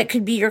that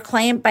could be your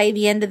client by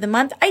the end of the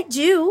month? I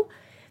do,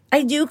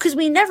 because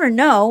we never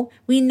know.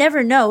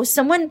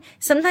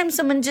 Sometimes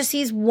someone just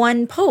sees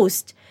one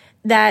post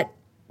that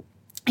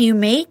you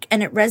make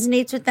and it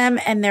resonates with them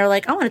and they're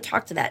like, I want to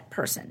talk to that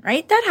person,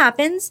 right? That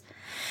happens.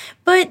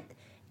 But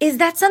is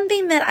that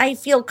something that I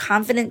feel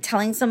confident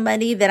telling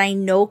somebody that I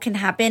know can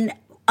happen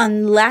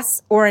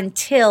unless or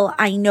until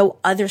I know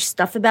other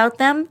stuff about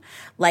them?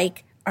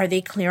 Like, are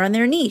they clear on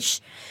their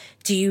niche?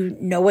 Do you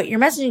know what your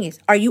messaging is?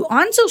 Are you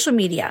on social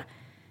media?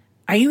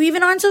 Are you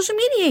even on social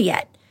media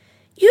yet?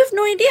 You have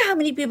no idea how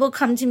many people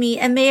come to me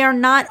and they are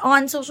not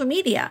on social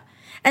media.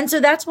 And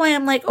so that's why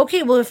I'm like,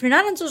 okay, well, if you're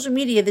not on social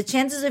media, the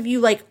chances of you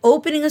like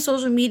opening a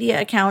social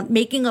media account,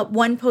 making up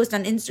one post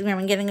on Instagram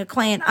and getting a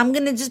client, I'm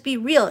going to just be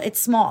real. It's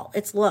small.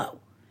 It's low.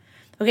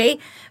 Okay.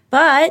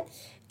 But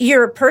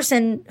you're a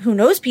person who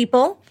knows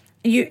people.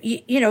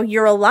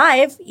 You're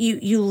alive.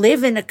 You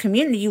live in a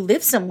community. You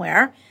live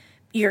somewhere.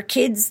 Your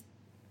kids,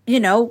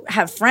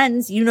 have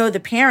friends,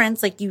 the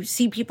parents, like you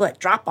see people at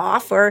drop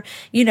off or,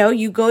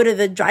 you go to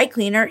the dry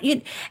cleaner.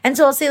 And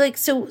so I'll say like,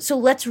 so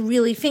let's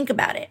really think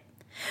about it.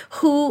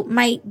 Who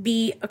might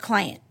be a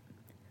client?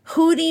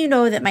 Who do you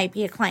know that might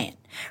be a client,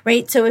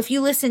 right? So if you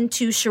listen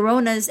to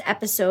Sharona's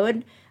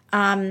episode,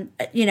 how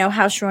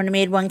Sharona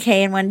made 1K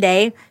in one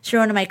day,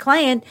 Sharona, my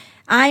client,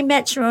 I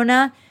met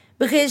Sharona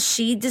because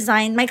she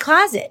designed my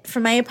closet for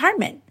my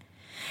apartment.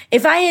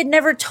 If I had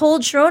never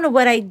told Sharona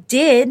what I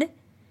did,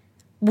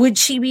 would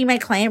she be my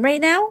client right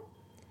now?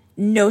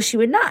 No, she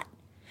would not,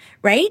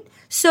 right?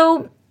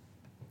 So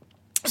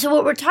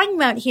what we're talking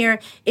about here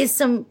is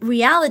some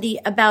reality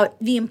about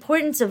the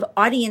importance of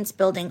audience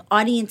building,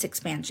 audience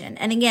expansion.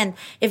 And again,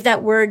 if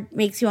that word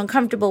makes you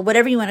uncomfortable,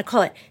 whatever you want to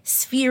call it,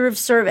 sphere of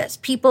service,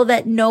 people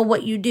that know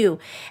what you do.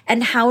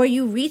 And how are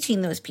you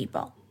reaching those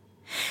people?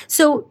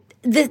 So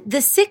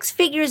the 6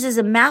 figures is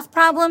a math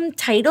problem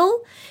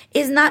title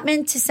is not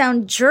meant to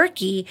sound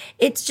jerky.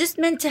 It's just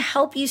meant to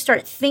help you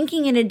start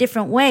thinking in a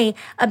different way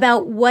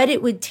about what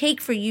it would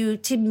take for you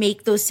to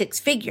make those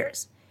 6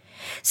 figures.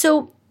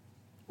 So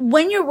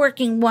when you're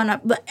working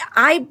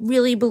I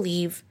really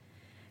believe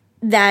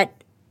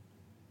that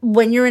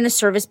when you're in a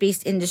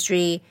service-based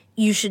industry,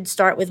 you should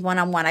start with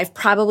one-on-one. I've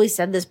probably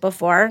said this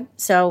before.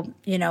 So,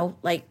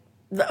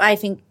 I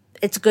think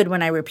it's good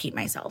when I repeat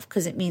myself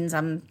because it means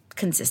I'm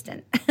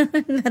consistent.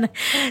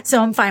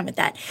 So I'm fine with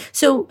that.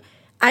 So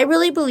I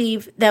really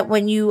believe that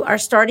when you are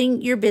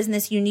starting your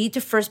business, you need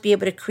to first be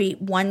able to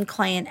create one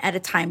client at a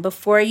time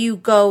before you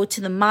go to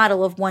the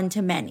model of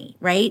one-to-many,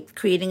 right?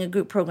 Creating a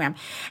group program.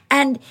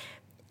 And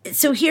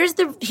so here's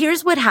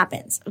what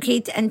happens,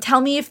 okay? And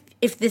tell me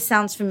if this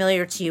sounds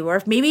familiar to you or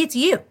if maybe it's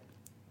you.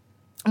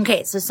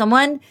 Okay, so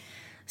someone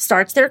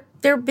starts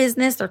their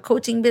business, their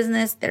coaching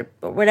business, their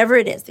whatever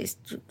it is. They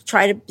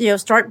try to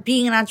start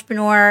being an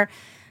entrepreneur,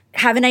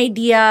 have an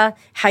idea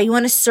how you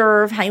want to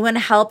serve, how you want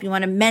to help, you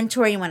want to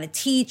mentor, you want to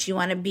teach, you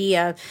want to be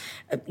a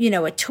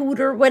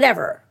tutor,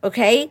 whatever,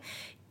 okay?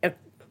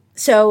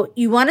 So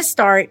you want to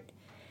start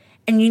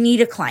and you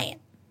need a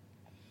client.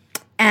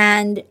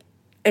 And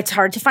it's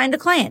hard to find a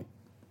client,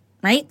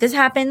 right? This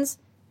happens.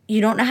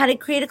 you don't know how to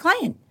create a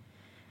client.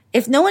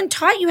 If no one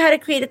taught you how to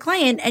create a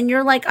client and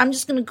you're like, I'm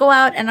just going to go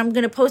out and I'm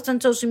going to post on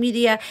social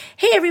media,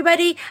 hey,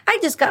 everybody, I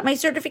just got my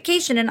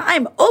certification and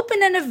I'm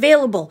open and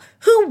available.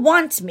 Who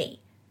wants me?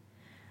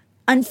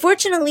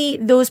 Unfortunately,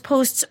 those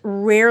posts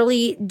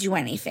rarely do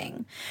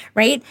anything,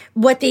 right?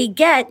 What they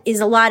get is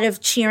a lot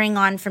of cheering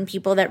on from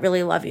people that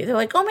really love you. They're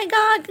like, oh my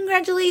God,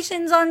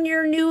 congratulations on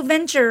your new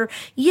venture.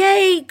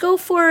 Yay, go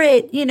for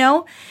it,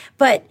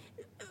 But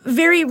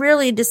very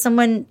rarely does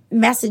someone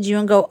message you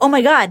and go, oh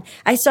my God,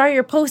 I saw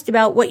your post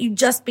about what you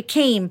just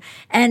became.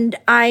 And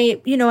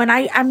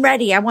I'm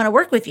ready. I want to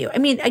work with you. I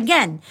mean,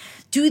 again,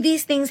 do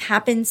these things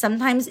happen?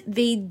 Sometimes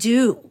they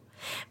do.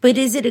 But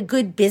is it a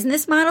good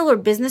business model or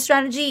business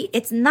strategy?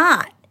 It's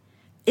not.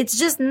 It's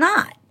just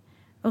not.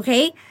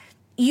 Okay.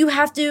 You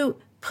have to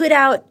put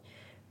out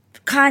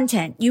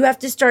content. You have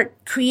to start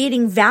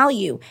creating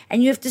value,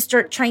 and you have to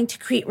start trying to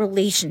create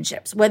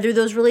relationships, whether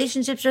those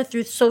relationships are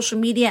through social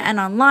media and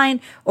online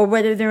or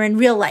whether they're in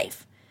real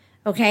life.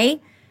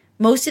 Okay.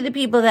 Most of the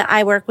people that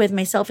I work with,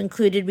 myself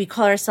included, we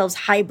call ourselves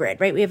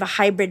hybrid, right? We have a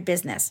hybrid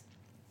business.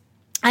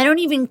 I don't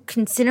even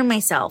consider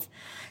myself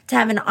to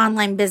have an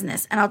online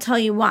business. And I'll tell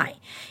you why.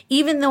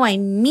 Even though I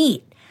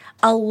meet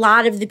a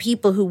lot of the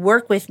people who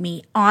work with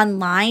me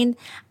online,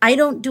 I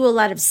don't do a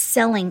lot of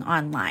selling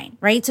online,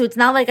 right? So it's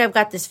not like I've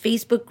got this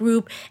Facebook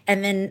group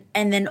and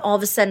then all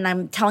of a sudden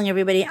I'm telling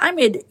everybody I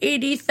made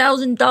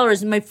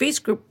 $80,000 in my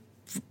Facebook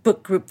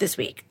group this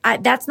week.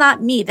 That's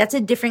not me. That's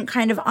a different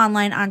kind of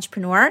online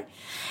entrepreneur.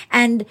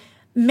 And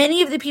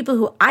many of the people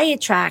who I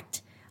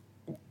attract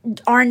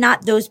are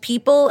not those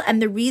people.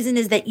 And the reason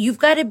is that you've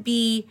got to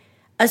be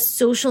a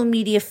social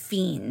media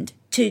fiend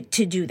to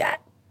do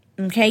that.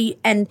 Okay.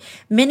 And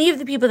many of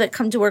the people that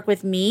come to work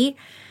with me,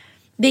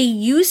 they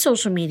use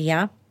social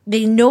media.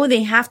 They know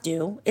they have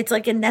to. It's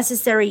like a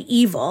necessary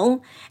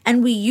evil.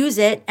 And we use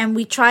it and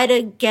we try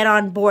to get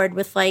on board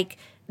with like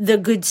the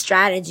good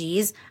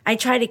strategies. I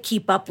try to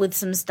keep up with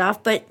some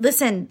stuff. But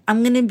listen,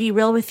 I'm going to be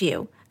real with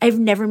you. I've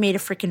never made a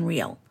freaking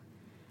reel.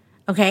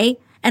 Okay.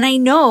 And I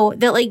know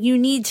that like you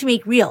need to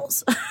make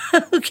reels.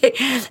 Okay.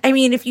 I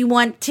mean, if you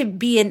want to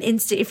be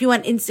if you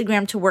want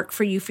Instagram to work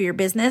for you for your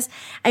business,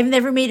 I've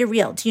never made a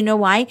reel. Do you know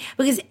why?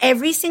 Because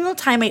every single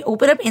time I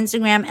open up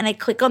Instagram and I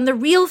click on the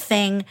reel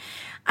thing,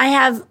 I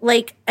have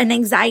like an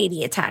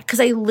anxiety attack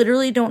because I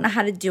literally don't know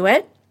how to do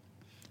it.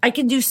 I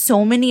can do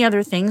so many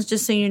other things,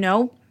 just so you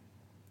know.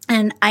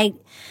 And I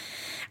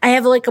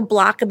have like a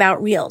block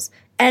about reels.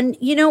 And,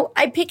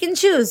 I pick and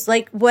choose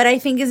like what I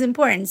think is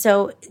important.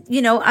 So,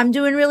 I'm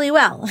doing really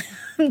well.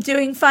 I'm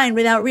doing fine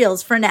without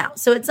reels for now.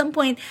 So at some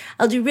point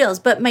I'll do reels.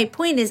 But my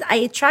point is I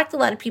attract a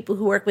lot of people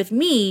who work with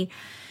me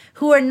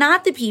who are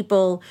not the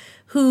people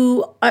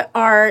who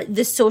are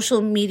the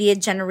social media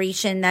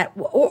generation that,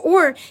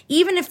 or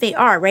even if they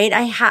are, right?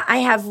 I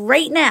have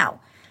right now,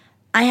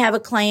 I have a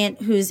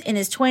client who's in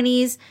his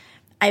 20s.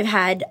 I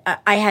had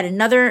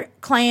another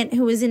client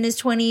who was in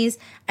his 20s.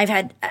 I've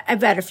had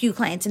a few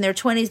clients in their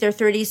 20s, their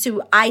 30s.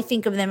 So I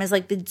think of them as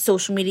like the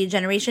social media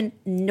generation.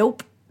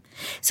 Nope.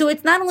 So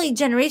it's not only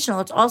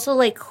generational, it's also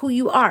like who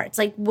you are. It's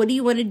like, what do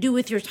you want to do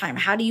with your time?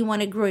 How do you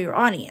want to grow your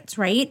audience?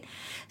 Right.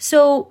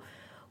 So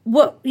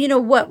what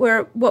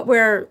we're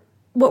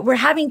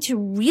having to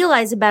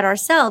realize about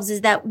ourselves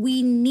is that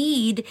we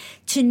need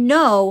to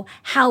know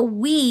how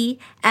we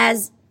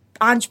as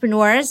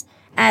entrepreneurs,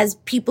 as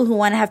people who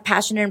want to have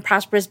passionate and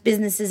prosperous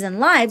businesses and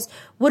lives,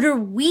 what are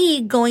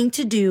we going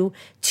to do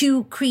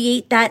to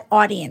create that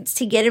audience,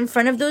 to get in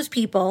front of those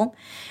people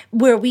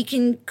where we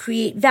can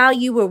create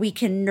value, where we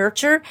can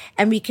nurture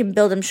and we can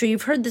build, I'm sure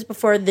you've heard this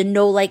before, the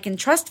know, like, and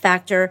trust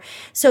factor,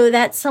 so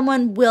that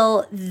someone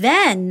will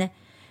then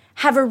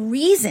have a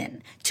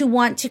reason to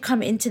want to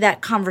come into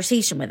that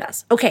conversation with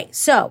us. Okay,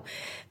 so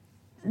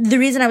the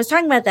reason I was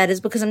talking about that is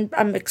because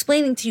I'm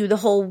explaining to you the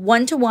whole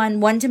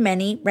one-to-one,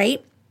 one-to-many,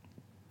 right?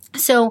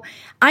 So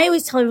I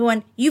always tell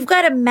everyone, you've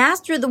got to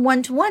master the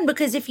one-to-one,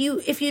 because if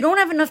you don't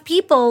have enough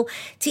people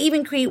to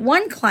even create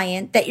one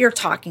client that you're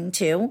talking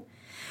to,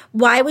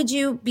 why would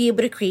you be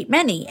able to create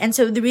many? And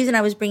so the reason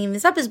I was bringing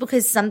this up is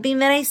because something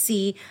that I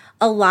see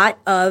a lot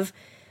of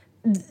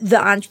the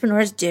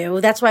entrepreneurs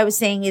do, that's why I was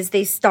saying, is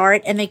they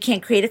start and they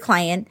can't create a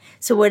client.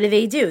 So what do?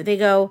 They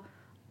go,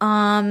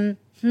 I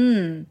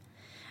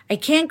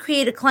can't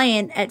create a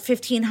client at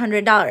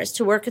 $1,500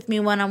 to work with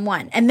me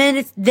one-on-one. And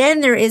then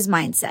there is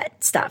mindset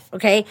stuff.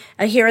 Okay.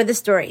 Here are the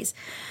stories.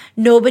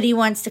 Nobody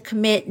wants to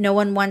commit. No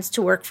one wants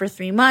to work for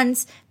 3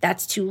 months.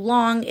 That's too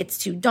long. It's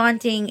too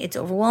daunting. It's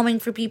overwhelming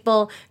for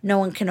people. No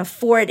one can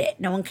afford it.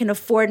 No one can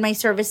afford my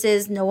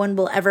services. No one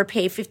will ever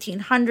pay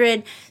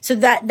 $1,500. So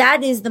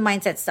that is the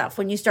mindset stuff.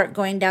 When you start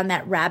going down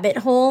that rabbit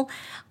hole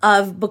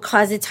of,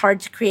 because it's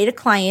hard to create a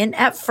client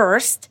at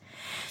first,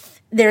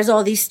 there's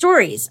all these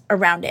stories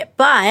around it.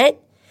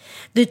 But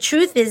the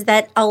truth is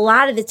that a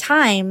lot of the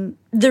time,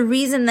 the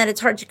reason that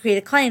it's hard to create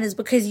a client is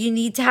because you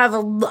need to have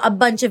a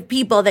bunch of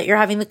people that you're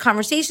having the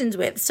conversations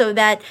with, so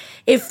that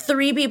if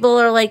 3 people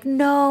are like,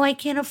 no, I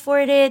can't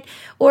afford it,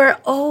 or,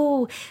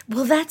 oh,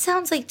 well, that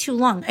sounds like too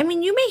long. I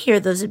mean, you may hear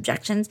those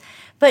objections,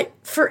 But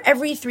for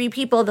every 3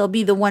 people, there'll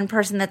be the one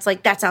person that's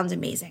like, that sounds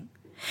amazing.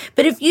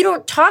 But if you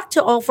don't talk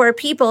to all 4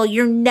 people,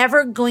 you're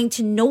never going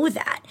to know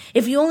that.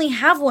 If you only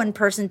have one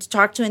person to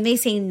talk to and they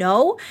say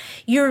no,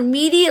 you're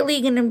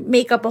immediately going to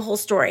make up a whole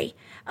story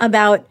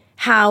about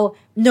how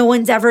no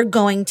one's ever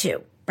going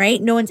to,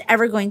 right? No one's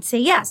ever going to say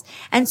yes.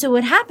 And so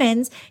what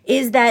happens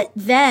is that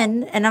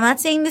then, and I'm not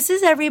saying this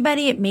is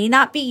everybody, it may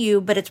not be you,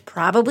 but it's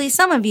probably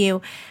some of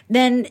you,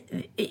 then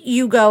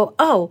you go,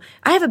 oh,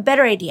 I have a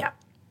better idea.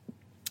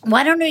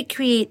 Why don't we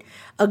create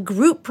a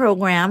group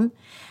program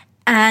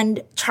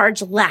and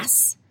charge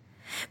less?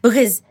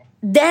 Because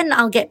then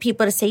I'll get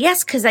people to say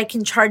yes, because I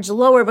can charge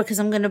lower because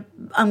I'm gonna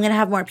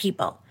have more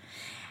people.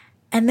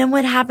 And then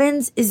what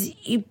happens is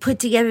you put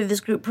together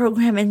this group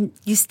program and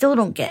you still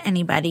don't get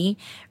anybody,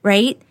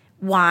 right?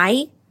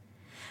 Why?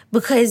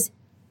 Because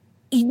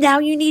now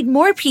you need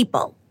more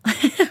people,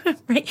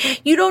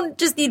 right? You don't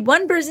just need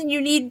one person,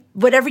 you need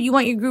whatever you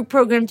want your group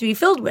program to be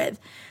filled with.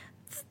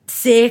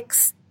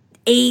 6,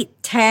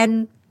 8,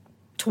 10,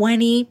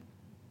 20.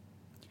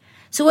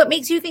 So what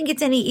makes you think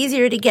it's any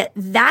easier to get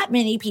that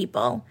many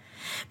people?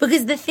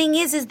 Because the thing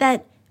is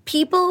that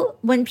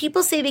when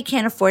people say they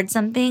can't afford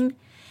something,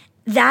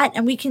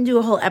 and we can do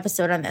a whole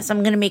episode on this.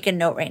 I'm going to make a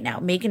note right now.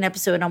 Make an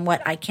episode on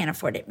what I can't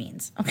afford it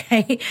means.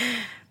 Okay.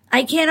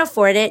 I can't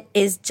afford it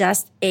is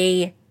just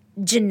a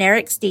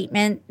generic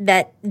statement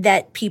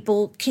that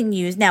people can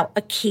use. Now,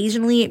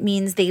 occasionally it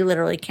means they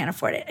literally can't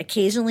afford it.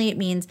 Occasionally it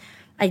means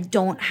I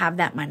don't have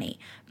that money.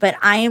 But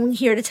I am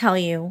here to tell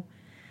you,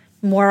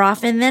 more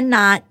often than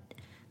not,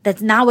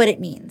 that's not what it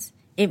means.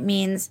 It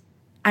means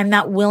I'm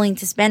not willing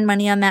to spend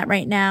money on that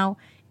right now.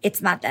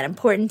 It's not that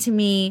important to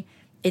me.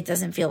 It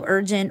doesn't feel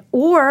urgent.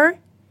 Or,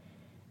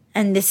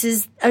 and this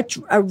is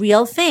a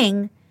real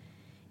thing,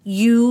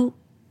 you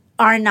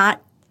are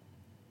not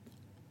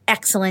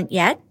excellent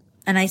yet.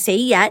 And I say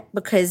yet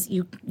because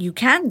you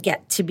can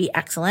get to be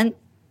excellent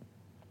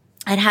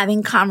at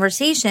having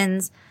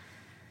conversations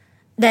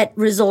that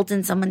result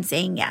in someone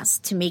saying yes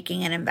to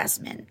making an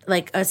investment,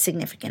 like a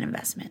significant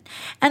investment.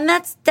 And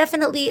that's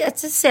definitely,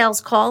 it's a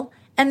sales call.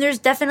 And there's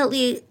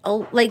definitely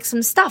like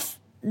some stuff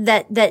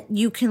that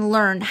you can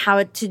learn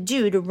how to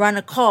do to run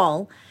a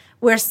call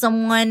where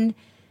someone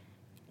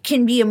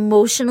can be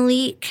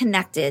emotionally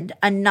connected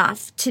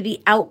enough to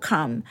the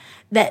outcome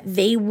that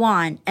they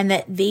want and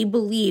that they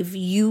believe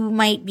you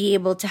might be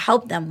able to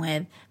help them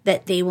with,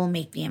 that they will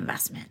make the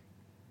investment.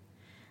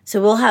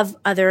 So we'll have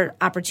other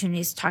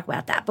opportunities to talk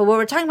about that. But what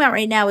we're talking about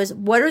right now is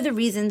what are the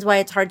reasons why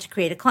it's hard to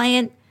create a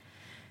client,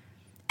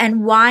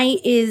 and why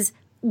is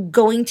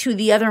going to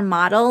the other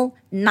model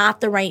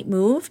not the right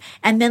move?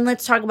 And then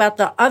let's talk about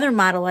the other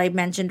model I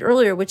mentioned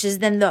earlier, which is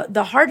then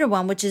the harder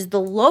one, which is the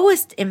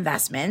lowest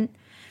investment,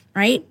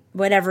 right?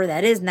 Whatever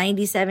that is,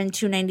 $97,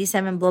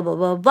 $297, blah, blah,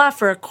 blah, blah,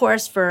 for a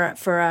course, for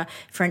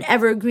an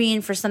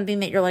evergreen, for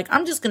something that you're like,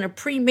 I'm just going to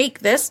pre-make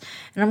this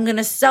and I'm going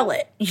to sell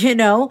it,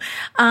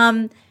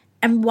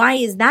 and why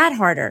is that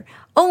harder?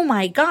 Oh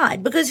my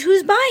God, because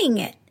who's buying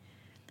it?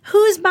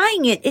 Who's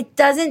buying it? It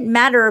doesn't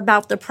matter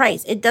about the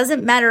price. It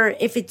doesn't matter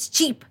if it's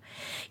cheap.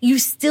 You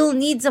still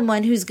need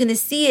someone who's going to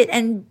see it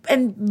and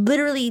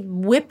literally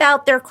whip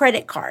out their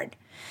credit card,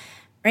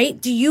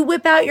 right? Do you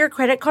whip out your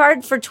credit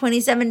card for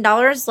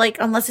 $27, like,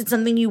 unless it's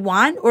something you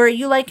want? Or are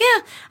you like,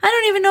 I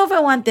don't even know if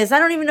I want this. I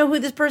don't even know who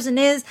this person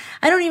is.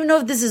 I don't even know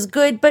if this is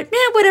good, but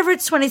whatever,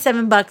 it's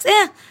 $27.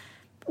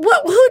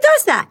 Who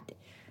does that?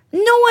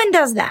 No one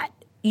does that.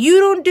 You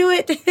don't do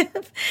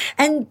it.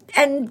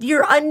 and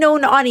your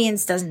unknown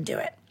audience doesn't do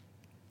it.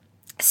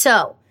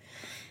 So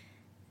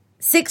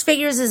 6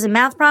 figures is a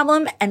math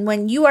problem. And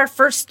when you are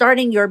first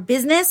starting your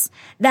business,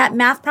 that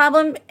math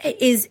problem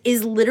is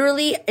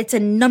literally, it's a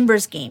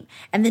numbers game.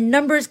 And the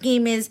numbers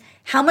game is,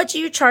 how much are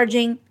you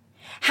charging?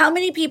 How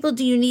many people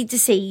do you need to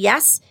say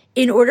yes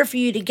in order for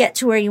you to get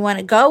to where you want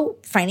to go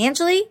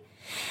financially?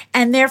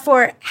 And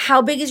therefore,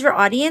 how big is your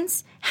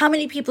audience? How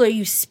many people are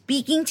you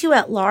speaking to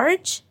at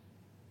large?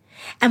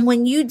 And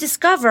when you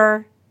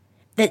discover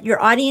that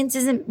your audience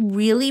isn't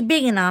really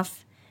big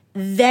enough,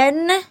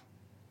 then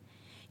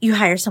you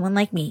hire someone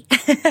like me.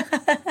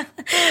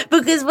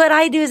 Because what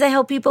I do is I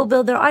help people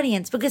build their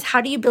audience. Because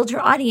how do you build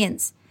your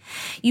audience?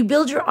 You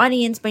build your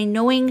audience by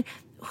knowing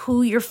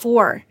who you're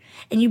for.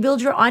 And you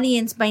build your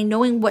audience by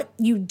knowing what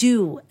you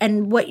do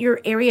and what your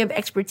area of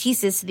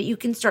expertise is, so that you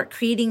can start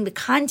creating the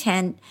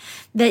content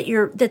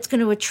that's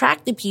going to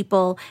attract the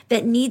people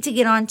that need to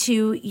get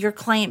onto your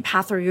client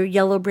path, or your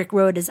yellow brick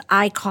road, as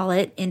I call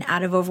it, in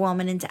Out of Overwhelm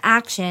and Into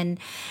Action.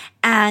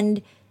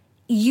 And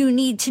you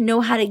need to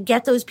know how to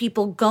get those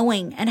people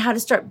going and how to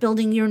start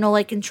building your know,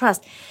 like, and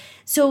trust.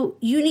 So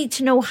you need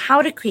to know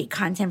how to create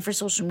content for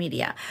social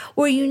media,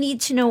 or you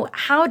need to know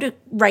how to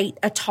write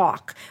a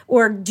talk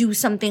or do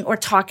something or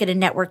talk at a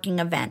networking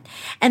event.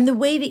 And the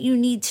way that you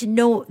need to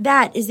know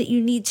that is that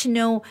you need to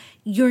know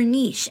your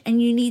niche,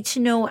 and you need to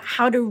know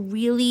how to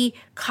really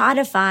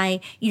codify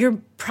your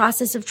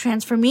process of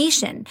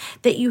transformation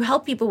that you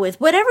help people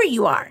with, whatever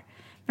you are.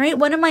 Right?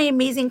 One of my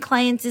amazing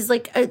clients is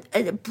like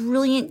a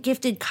brilliant,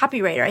 gifted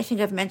copywriter. I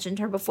think I've mentioned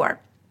her before.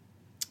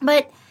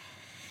 But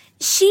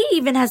she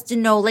even has to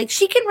know, like,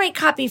 she can write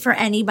copy for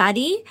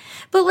anybody,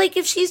 but like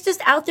if she's just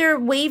out there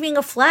waving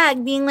a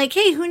flag being like,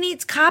 hey, who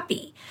needs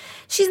copy?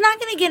 She's not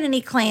going to get any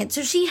clients.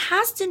 So she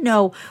has to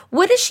know,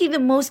 what is she the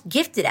most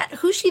gifted at?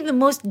 Who's she the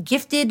most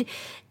gifted,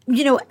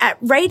 at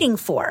writing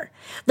for?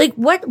 Like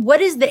what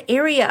is the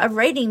area of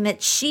writing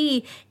that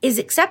she is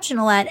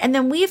exceptional at? And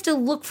then we have to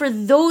look for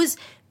those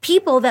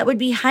people that would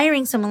be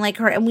hiring someone like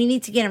her, and we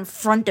need to get in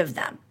front of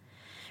them.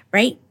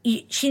 Right?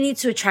 She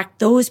needs to attract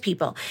those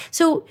people.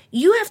 So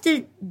you have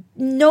to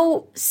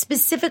know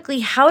specifically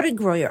how to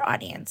grow your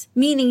audience,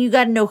 meaning you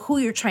got to know who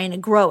you're trying to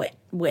grow it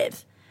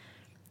with,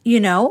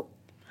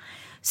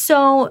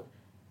 So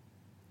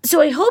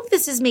I hope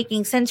this is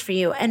making sense for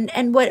you.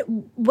 And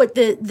what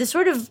the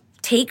sort of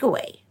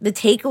takeaway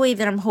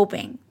that I'm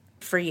hoping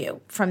for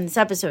you from this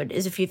episode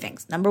is a few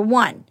things. Number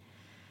one,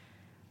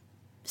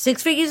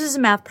 6 figures is a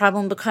math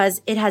problem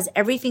because it has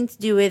everything to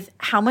do with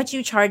how much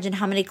you charge and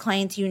how many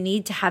clients you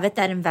need to have at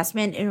that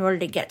investment in order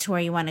to get to where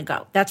you want to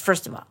go. That's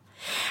first of all.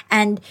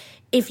 And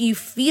if you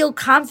feel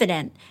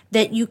confident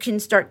that you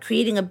can start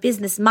creating a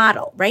business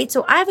model, right?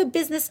 So I have a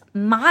business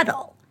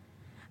model.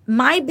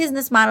 My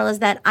business model is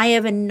that I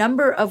have a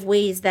number of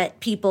ways that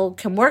people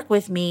can work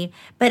with me,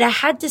 but I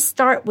had to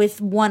start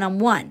with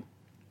one-on-one,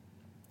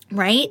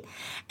 right?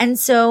 And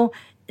so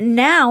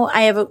now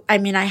I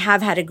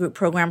have had a group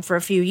program for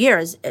a few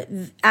years.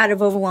 Out of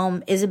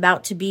Overwhelm is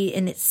about to be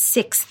in its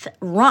 6th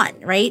run,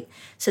 right?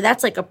 So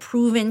that's like a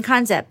proven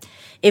concept.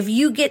 If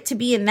you get to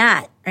be in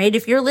that, right?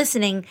 If you're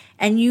listening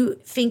and you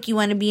think you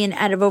want to be in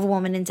Out of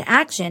Overwhelm and into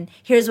action,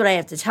 here's what I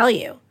have to tell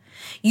you.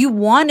 You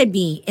want to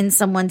be in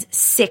someone's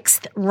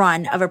 6th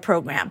run of a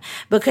program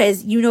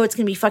because you know it's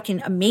going to be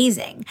fucking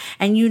amazing.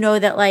 And you know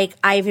that like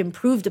I've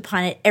improved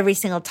upon it every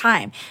single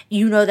time.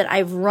 You know that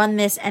I've run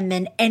this and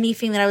then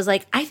anything that I was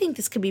like, I think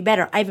this could be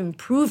better, I've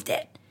improved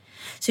it.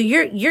 So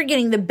you're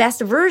getting the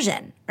best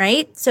version,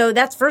 right? So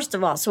that's first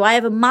of all. So I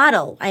have a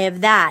model. I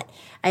have that.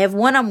 I have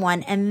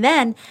one-on-one. And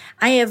then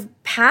I have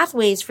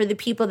pathways for the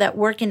people that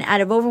work in Out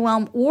of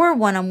Overwhelm or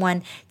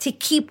one-on-one to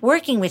keep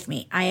working with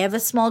me. I have a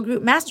small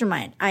group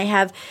mastermind. I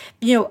have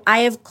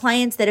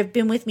clients that have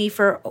been with me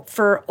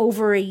for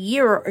over a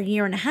year or a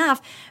year and a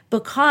half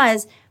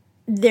because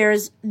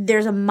there's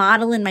a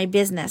model in my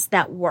business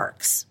that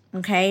works,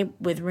 okay,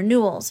 with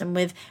renewals and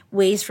with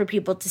ways for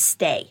people to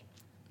stay.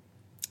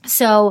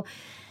 So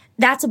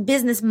that's a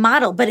business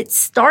model, but it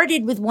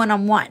started with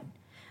one-on-one.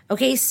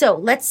 Okay, so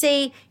let's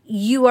say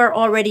you are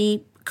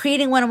already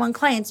creating one-on-one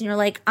clients and you're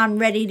like, I'm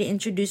ready to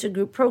introduce a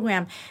group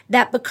program.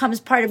 That becomes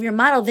part of your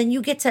model. Then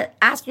you get to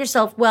ask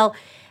yourself, well,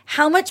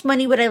 how much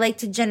money would I like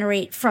to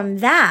generate from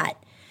that?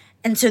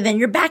 And so then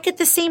you're back at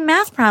the same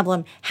math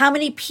problem. How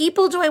many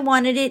people do I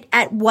want it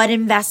at what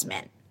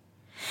investment?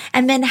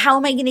 And then how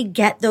am I going to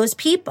get those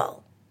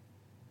people?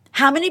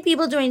 How many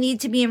people do I need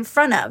to be in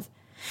front of?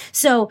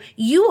 So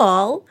you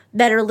all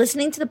that are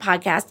listening to the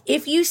podcast,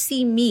 if you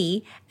see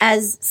me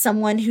as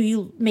someone who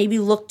you maybe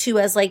look to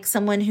as like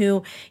someone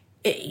who,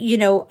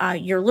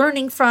 you're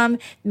learning from,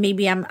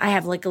 maybe I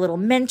have like a little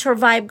mentor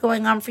vibe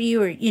going on for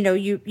you, or,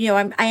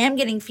 I am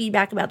getting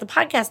feedback about the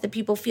podcast that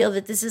people feel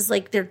that this is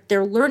like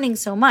they're learning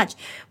so much.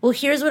 Well,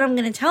 here's what I'm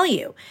going to tell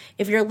you.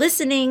 If you're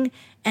listening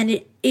and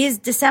it is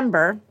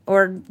December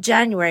or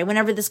January,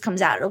 whenever this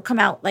comes out, it'll come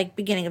out like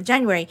beginning of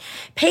January,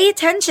 pay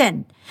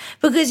attention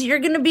because you're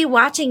going to be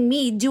watching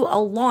me do a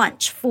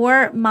launch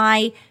for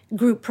my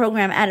group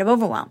program Out of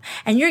Overwhelm.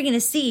 And you're going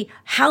to see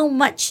how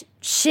much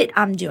shit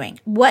I'm doing,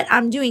 what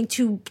I'm doing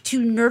to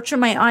nurture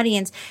my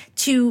audience,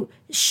 to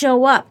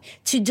show up,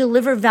 to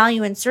deliver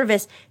value and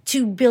service,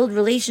 to build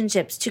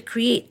relationships, to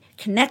create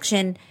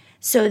connection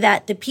so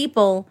that the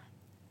people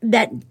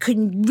that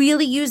could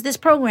really use this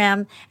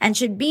program and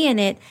should be in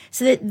it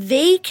so that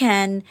they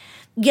can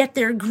get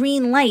their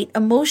green light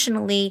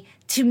emotionally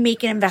to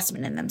make an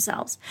investment in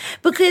themselves.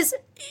 Because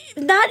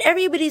not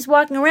everybody's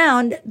walking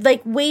around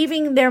like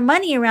waving their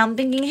money around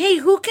thinking, hey,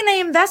 who can I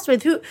invest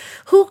with? Who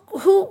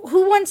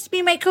wants to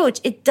be my coach?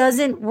 It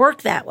doesn't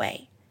work that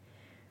way.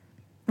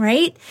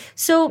 Right?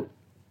 So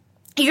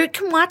you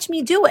can watch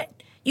me do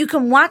it. You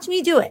can watch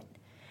me do it.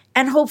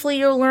 And hopefully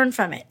you'll learn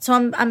from it. So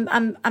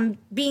I'm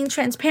being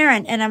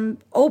transparent and I'm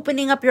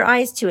opening up your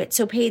eyes to it.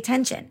 So pay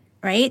attention,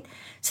 right?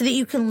 So that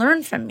you can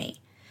learn from me.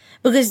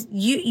 Because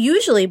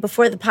usually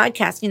before the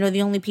podcast,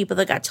 the only people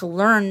that got to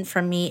learn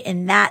from me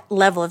in that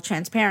level of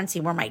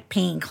transparency were my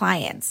paying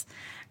clients,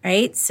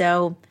 right?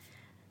 So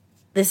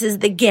this is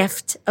the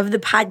gift of the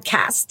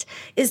podcast,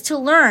 is to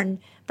learn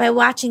by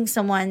watching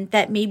someone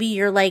that maybe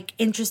you're like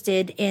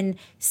interested in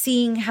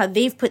seeing how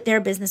they've put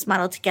their business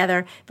model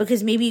together,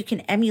 because maybe you can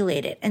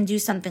emulate it and do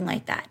something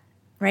like that,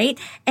 right?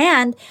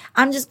 And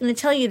I'm just going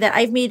to tell you that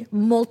I've made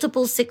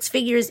multiple 6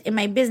 figures in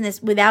my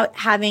business without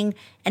having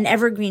an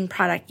evergreen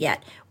product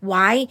yet.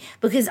 Why?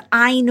 Because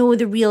I know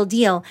the real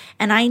deal.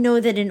 And I know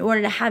that in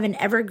order to have an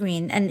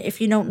evergreen, and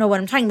if you don't know what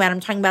I'm talking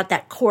about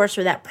that course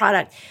or that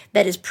product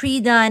that is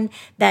pre-done,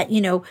 that,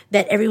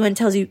 that everyone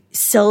tells you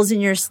sells in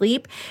your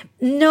sleep.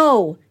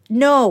 No,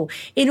 No.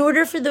 In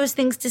order for those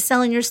things to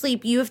sell in your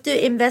sleep, you have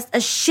to invest a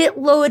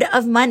shitload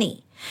of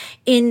money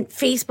in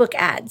Facebook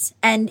ads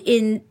and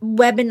in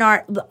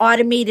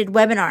automated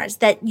webinars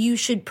that you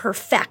should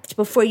perfect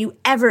before you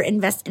ever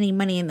invest any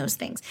money in those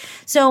things.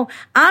 So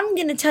I'm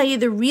going to tell you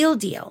the real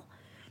deal.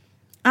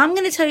 And I'm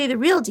going to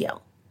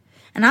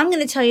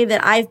tell you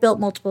that I've built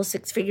multiple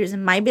six figures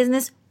in my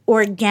business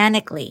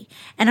organically.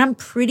 And I'm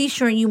pretty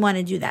sure you want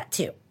to do that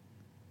too.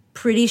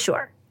 Pretty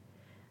sure.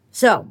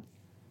 So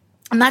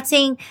I'm not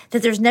saying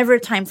that there's never a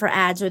time for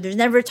ads or there's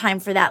never a time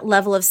for that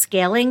level of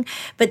scaling,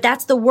 but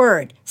that's the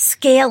word,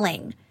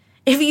 scaling.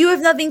 If you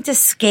have nothing to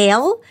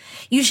scale,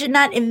 you should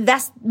not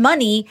invest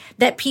money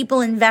that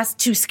people invest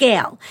to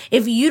scale.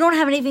 If you don't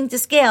have anything to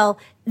scale,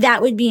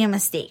 that would be a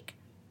mistake,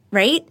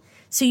 right?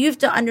 So you have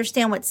to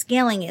understand what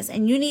scaling is,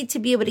 and you need to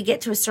be able to get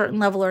to a certain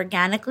level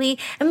organically.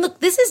 And look,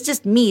 this is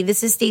just me.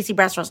 This is Stacey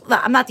Brasros.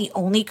 I'm not the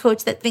only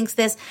coach that thinks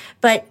this,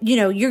 but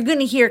you're going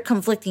to hear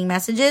conflicting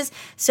messages.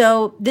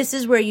 So this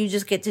is where you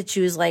just get to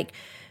choose, like,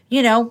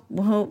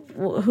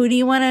 who do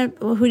you want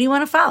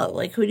to follow?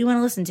 Like, who do you want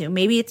to listen to?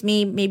 Maybe it's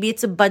me. Maybe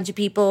it's a bunch of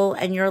people,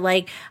 and you're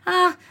like,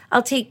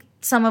 I'll take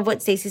some of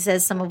what Stacey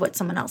says, some of what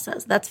someone else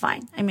says. That's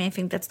fine. I mean, I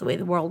think that's the way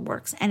the world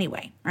works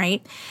anyway,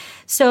 right?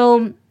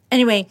 So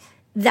anyway,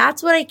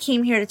 that's what I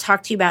came here to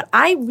talk to you about.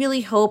 I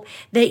really hope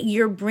that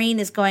your brain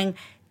is going,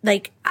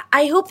 like,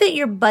 I hope that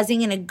you're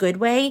buzzing in a good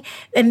way.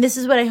 And this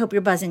is what I hope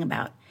you're buzzing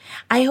about.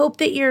 I hope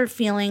that you're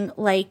feeling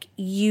like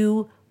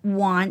you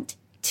want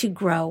to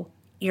grow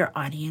your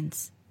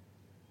audience.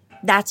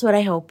 That's what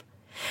I hope.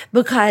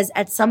 Because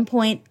at some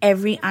point,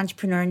 every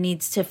entrepreneur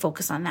needs to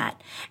focus on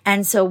that.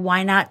 And so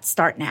why not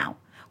start now?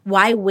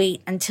 Why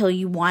wait until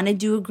you want to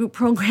do a group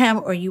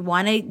program or you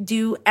want to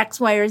do X,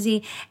 Y, or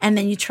Z, and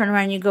then you turn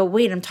around and you go,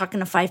 wait, I'm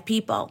talking to 5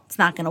 people. It's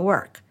not going to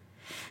work.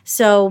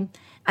 So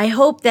I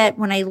hope that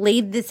when I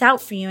laid this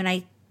out for you and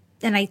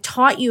I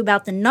taught you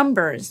about the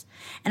numbers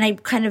and I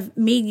kind of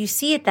made you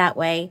see it that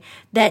way,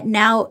 that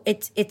now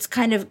it's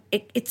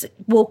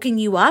woken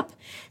you up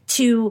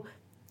to,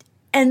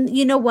 and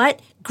you know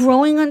what?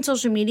 Growing on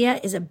social media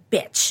is a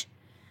bitch.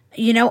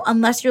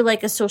 Unless you're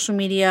like a social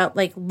media,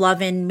 like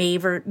lover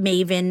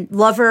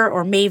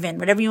or maven,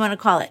 whatever you want to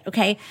call it.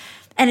 Okay.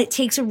 And it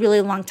takes a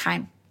really long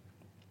time.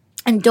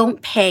 And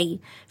don't pay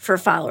for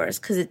followers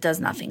because it does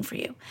nothing for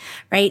you.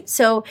 Right.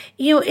 So,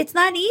 it's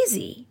not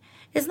easy.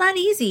 It's not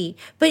easy,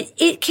 but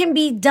it can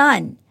be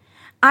done.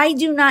 I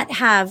do not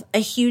have a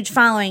huge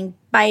following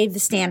by the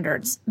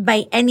standards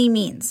by any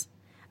means.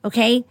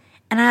 Okay.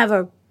 And I have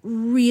a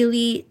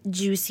really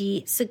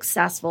juicy,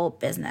 successful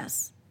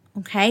business.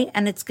 Okay.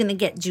 And it's going to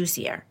get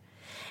juicier.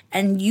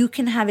 And you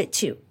can have it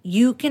too.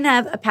 You can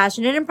have a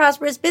passionate and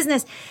prosperous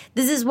business.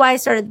 This is why I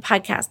started the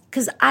podcast,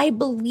 because I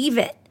believe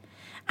it.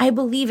 I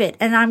believe it.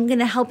 And I'm going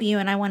to help you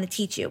and I want to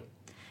teach you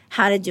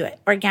how to do it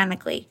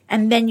organically.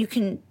 And then you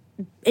can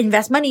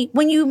invest money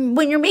when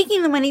you're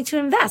making the money to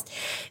invest.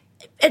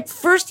 At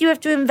first, you have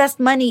to invest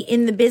money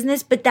in the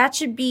business, but that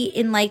should be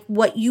in like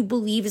what you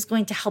believe is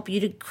going to help you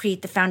to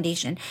create the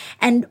foundation.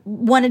 And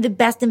one of the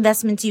best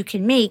investments you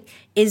can make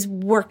is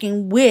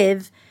working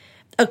with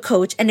a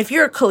coach. And if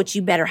you're a coach,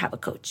 you better have a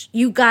coach.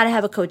 You got to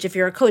have a coach if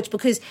you're a coach,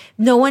 because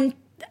no one,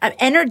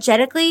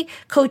 energetically,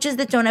 coaches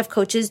that don't have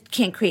coaches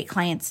can't create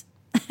clients.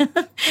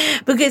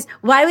 Because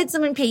why would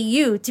someone pay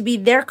you to be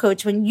their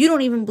coach when you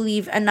don't even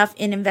believe enough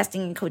in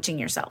investing in coaching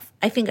yourself?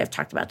 I think I've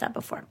talked about that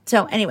before.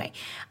 So anyway,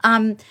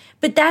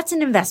 but that's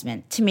an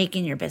investment to make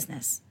in your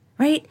business,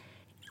 right?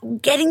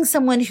 Getting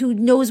someone who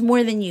knows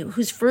more than you,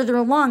 who's further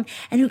along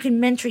and who can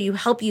mentor you,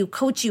 help you,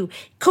 coach your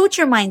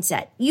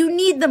mindset. You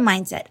need the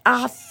mindset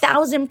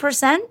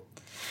 1,000%,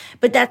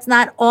 but that's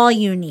not all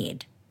you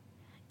need.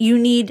 You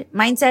need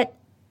mindset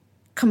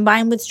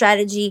combined with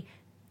strategy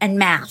and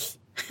math.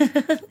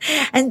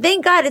 And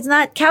thank God it's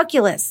not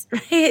calculus,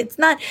 right?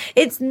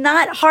 It's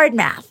not hard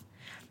math.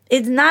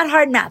 It's not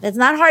hard math. It's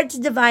not hard to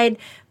divide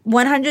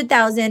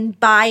 100,000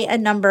 by a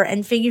number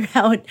and figure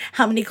out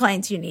how many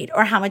clients you need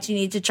or how much you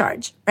need to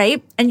charge,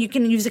 right? And you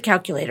can use a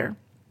calculator.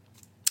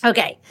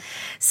 Okay.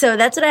 So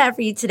that's what I have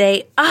for you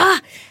today.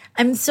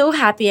 I'm so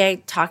happy I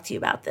talked to you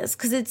about this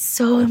because it's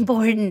so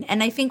important.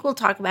 And I think we'll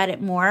talk about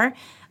it more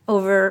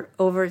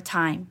over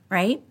time,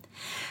 right?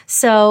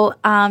 So,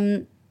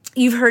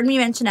 you've heard me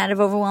mention Out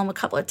of Overwhelm a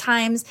couple of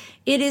times.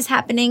 It is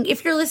happening.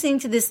 If you're listening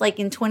to this like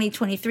in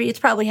 2023, it's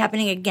probably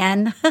happening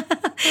again.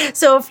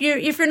 So if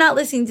you're not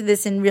listening to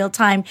this in real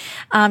time,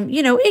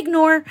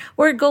 ignore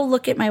or go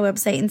look at my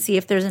website and see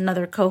if there's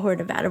another cohort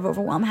of Out of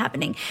Overwhelm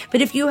happening.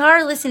 But if you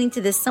are listening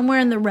to this somewhere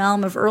in the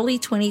realm of early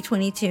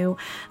 2022,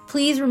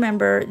 please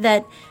remember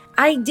that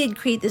I did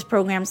create this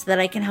program so that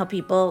I can help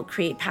people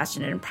create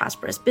passionate and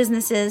prosperous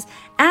businesses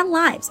and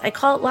lives. I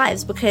call it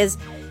lives because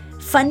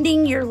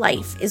funding your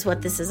life is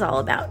what this is all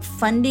about.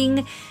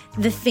 Funding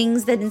the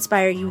things that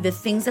inspire you, the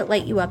things that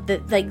light you up,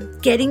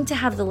 like getting to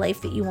have the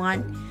life that you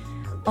want.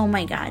 Oh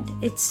my God,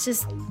 it's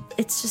just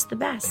the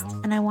best.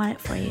 And I want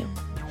it for you.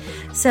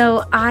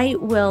 So I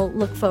will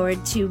look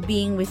forward to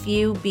being with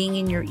you, being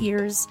in your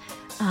ears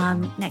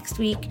next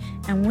week.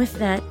 And with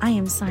that, I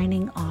am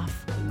signing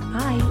off.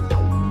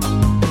 Bye.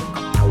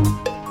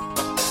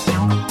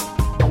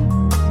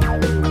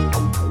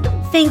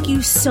 Thank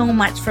you so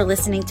much for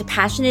listening to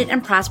Passionate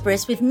and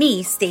Prosperous with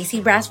me,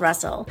 Stacey Brass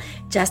Russell.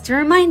 Just a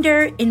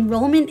reminder,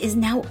 enrollment is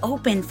now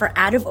open for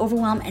Out of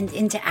Overwhelm and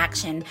Into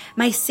Action,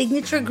 my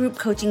signature group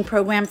coaching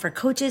program for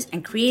coaches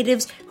and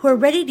creatives who are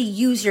ready to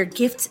use your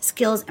gifts,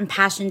 skills, and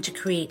passion to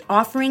create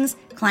offerings,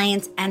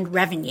 clients, and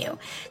revenue.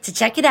 To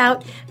check it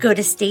out, go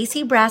to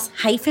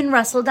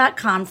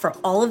staceybrass-russell.com for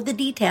all of the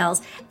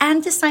details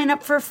and to sign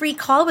up for a free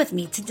call with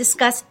me to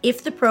discuss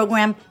if the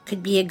program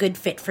could be a good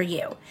fit for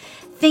you.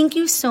 Thank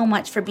you so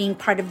much for being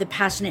part of the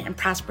Passionate and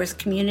Prosperous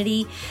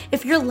community.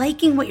 If you're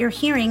liking what you're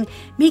hearing,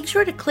 make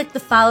sure to click the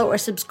follow or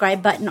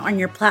subscribe button on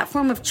your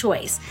platform of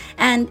choice.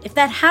 And if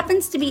that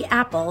happens to be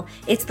Apple,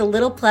 it's the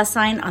little plus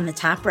sign on the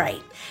top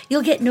right.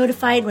 You'll get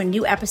notified when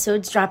new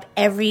episodes drop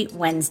every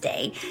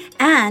Wednesday.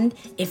 And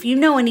if you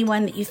know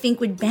anyone that you think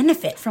would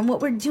benefit from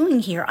what we're doing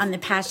here on the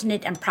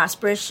Passionate and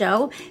Prosperous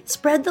show,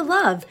 spread the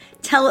love.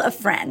 Tell a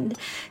friend.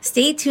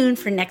 Stay tuned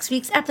for next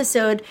week's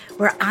episode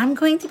where I'm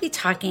going to be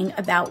talking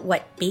about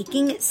what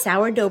baking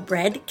sourdough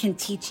bread can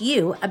teach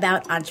you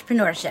about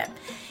entrepreneurship.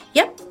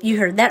 Yep, you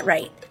heard that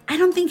right. I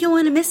don't think you'll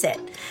want to miss it.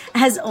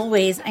 As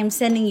always, I'm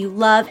sending you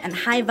love and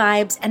high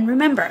vibes. And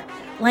remember,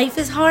 life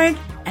is hard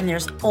and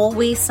there's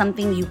always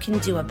something you can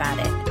do about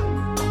it.